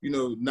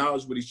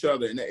 knowledge with each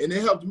other. And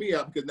it helped me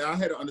out because now I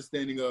had an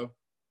understanding of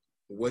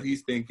what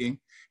he's thinking.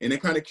 And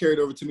it kind of carried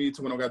over to me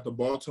to when I got to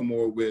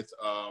Baltimore with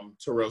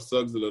Terrell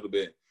Suggs a little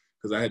bit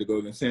because I had to go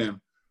against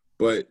him.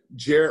 But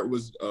Jarrett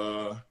was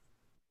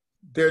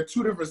they're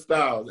 2 different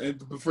styles.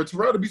 And for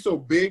Terrell to be so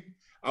big,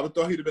 I would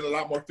thought he'd have been a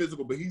lot more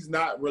physical, but he's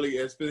not really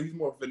as physical. He's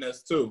more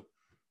finesse too.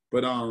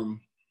 But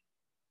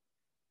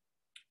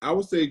I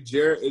would say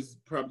Jarrett is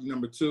probably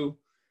number 2.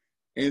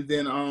 And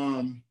then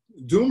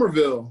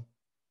Dumerville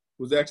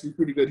was actually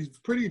pretty good. He's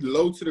pretty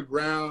low to the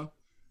ground,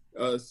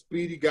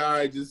 speedy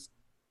guy, just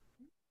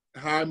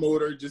high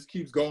motor, just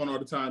keeps going all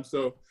the time.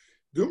 So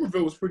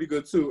Dumerville was pretty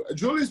good too.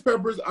 Julius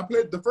Peppers,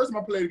 the first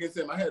time I played against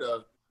him, I had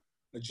a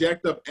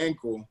jacked up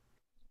ankle.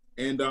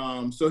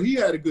 And so he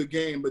had a good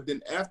game, but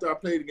then after I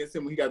played against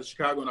him when he got to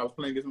Chicago and I was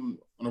playing against him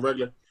on a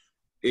regular,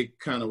 it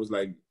kind of was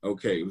like,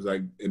 okay, it was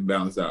like it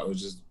balanced out. It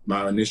was just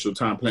my initial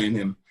time playing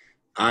him.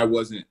 I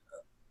wasn't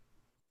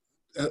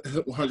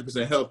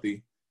 100%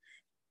 healthy.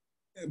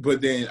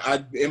 But then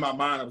in my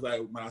mind, I was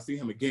like, when I see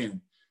him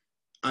again,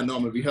 I know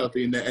I'm gonna be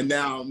healthy, and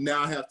now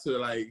I have to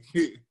like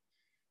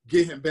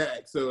get him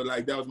back. So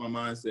like that was my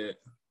mindset.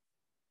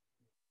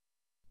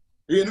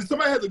 Yeah, and if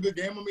somebody has a good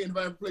game on me, and if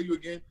I ever play you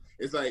again,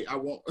 it's like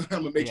I'm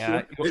gonna make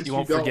sure you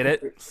won't forget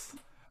it.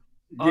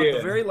 Yeah.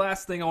 The very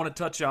last thing I want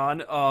to touch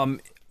on,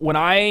 when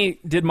I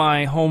did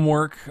my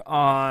homework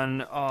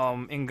on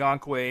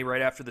Ngakoue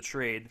right after the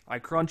trade, I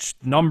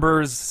crunched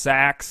numbers,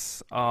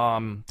 sacks,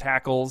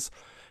 tackles,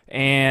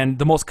 and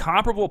the most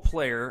comparable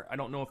player, I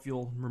don't know if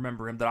you'll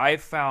remember him, that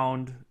I've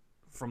found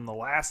from the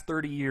last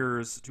 30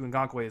 years to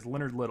Ngakoue is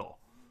Leonard Little.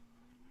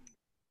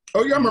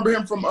 Oh yeah, I remember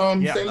him from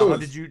St.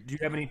 Louis. Do you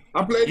have any?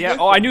 I played. Yeah.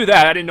 Oh, I knew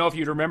that. I didn't know if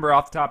you'd remember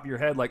off the top of your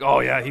head. Like, oh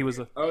yeah, he was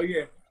a. Oh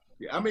yeah.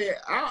 I mean,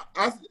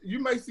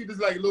 you may see this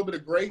like a little bit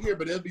of gray here,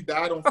 but it'll be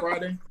dyed on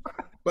Friday.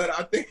 But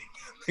I think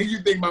you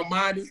think my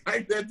mind is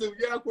like that too.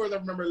 Yeah, of course I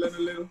remember Leonard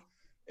Little,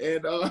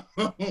 and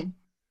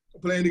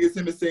playing against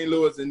him in St.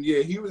 Louis, and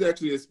yeah, he was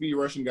actually a speed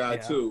rushing guy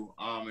too,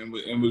 and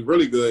was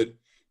really good,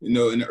 in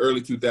the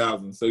early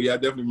 2000s. So yeah, I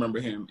definitely remember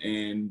him,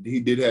 and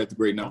he did have the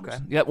great numbers.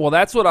 Okay. Yeah, well,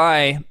 that's what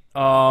I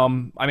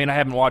mean, I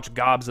haven't watched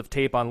gobs of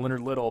tape on Leonard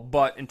Little,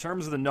 but in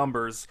terms of the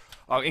numbers,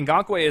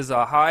 Ngakoue is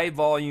a high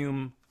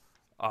volume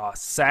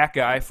sack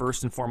guy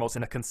first and foremost,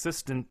 and a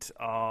consistent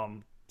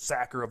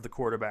sacker of the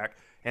quarterback.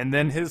 And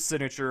then his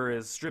signature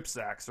is strip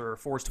sacks or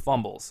forced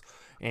fumbles.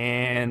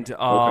 And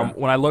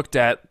when I looked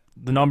at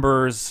the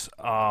numbers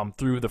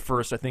through the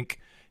first, I think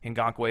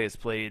Ngakoue has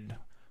played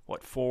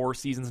 4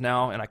 seasons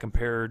now, and I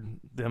compared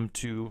them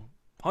to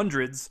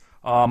hundreds.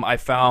 I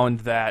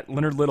found that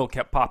Leonard Little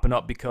kept popping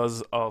up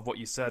because of what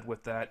you said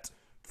with that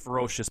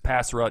ferocious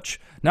pass rush.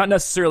 Not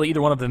necessarily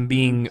either one of them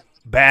being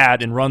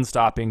bad in run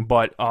stopping,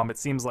 but it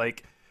seems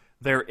like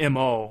their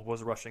MO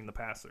was rushing the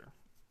passer.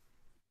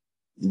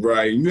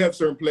 Right. You have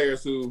certain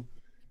players who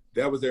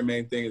that was their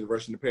main thing, is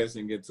rushing the passer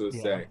and get to a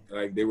sack.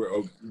 Like they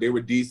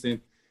were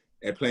decent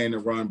at playing the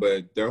run,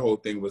 but their whole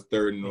thing was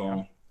third and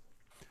long.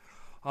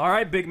 All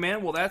right, big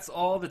man. Well, that's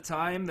all the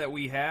time that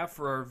we have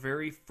for our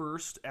very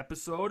first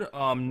episode.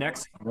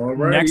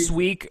 Next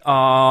week,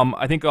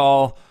 I think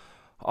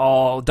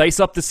I'll dice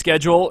up the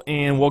schedule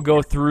and we'll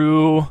go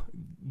through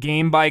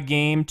game by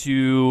game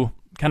to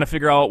kind of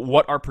figure out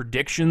what our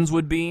predictions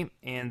would be,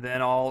 and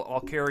then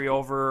I'll carry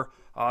over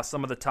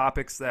some of the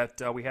topics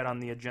that we had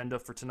on the agenda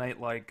for tonight,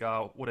 like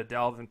what a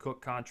Dalvin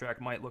Cook contract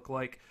might look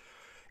like,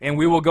 and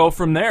we will go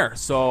from there.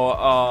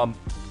 So,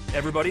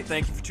 everybody,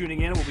 thank you for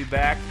tuning in. We'll be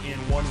back in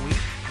 1 week,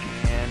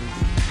 and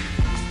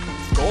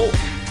let's go.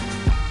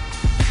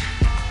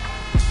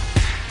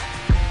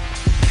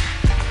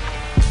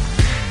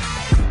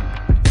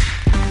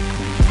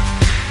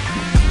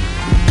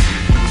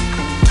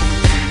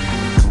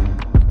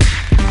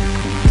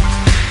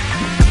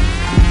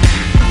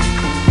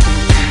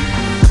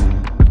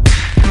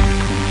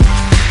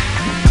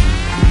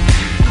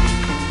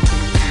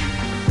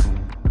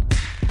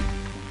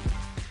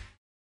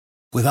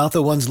 Without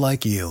the ones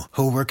like you,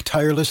 who work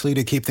tirelessly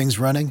to keep things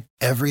running,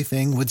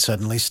 everything would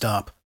suddenly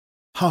stop.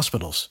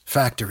 Hospitals,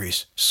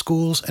 factories,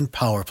 schools, and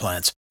power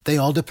plants, they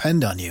all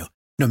depend on you.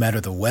 No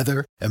matter the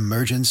weather,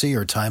 emergency,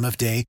 or time of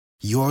day,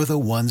 you're the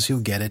ones who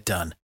get it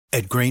done.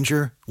 At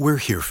Grainger, we're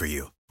here for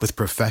you with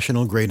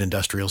professional-grade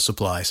industrial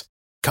supplies.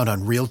 Count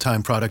on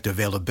real-time product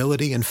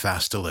availability and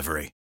fast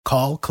delivery.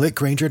 Call, click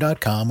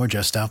Grainger.com, or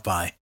just stop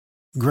by.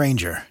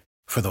 Grainger,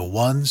 for the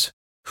ones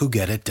who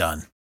get it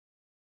done.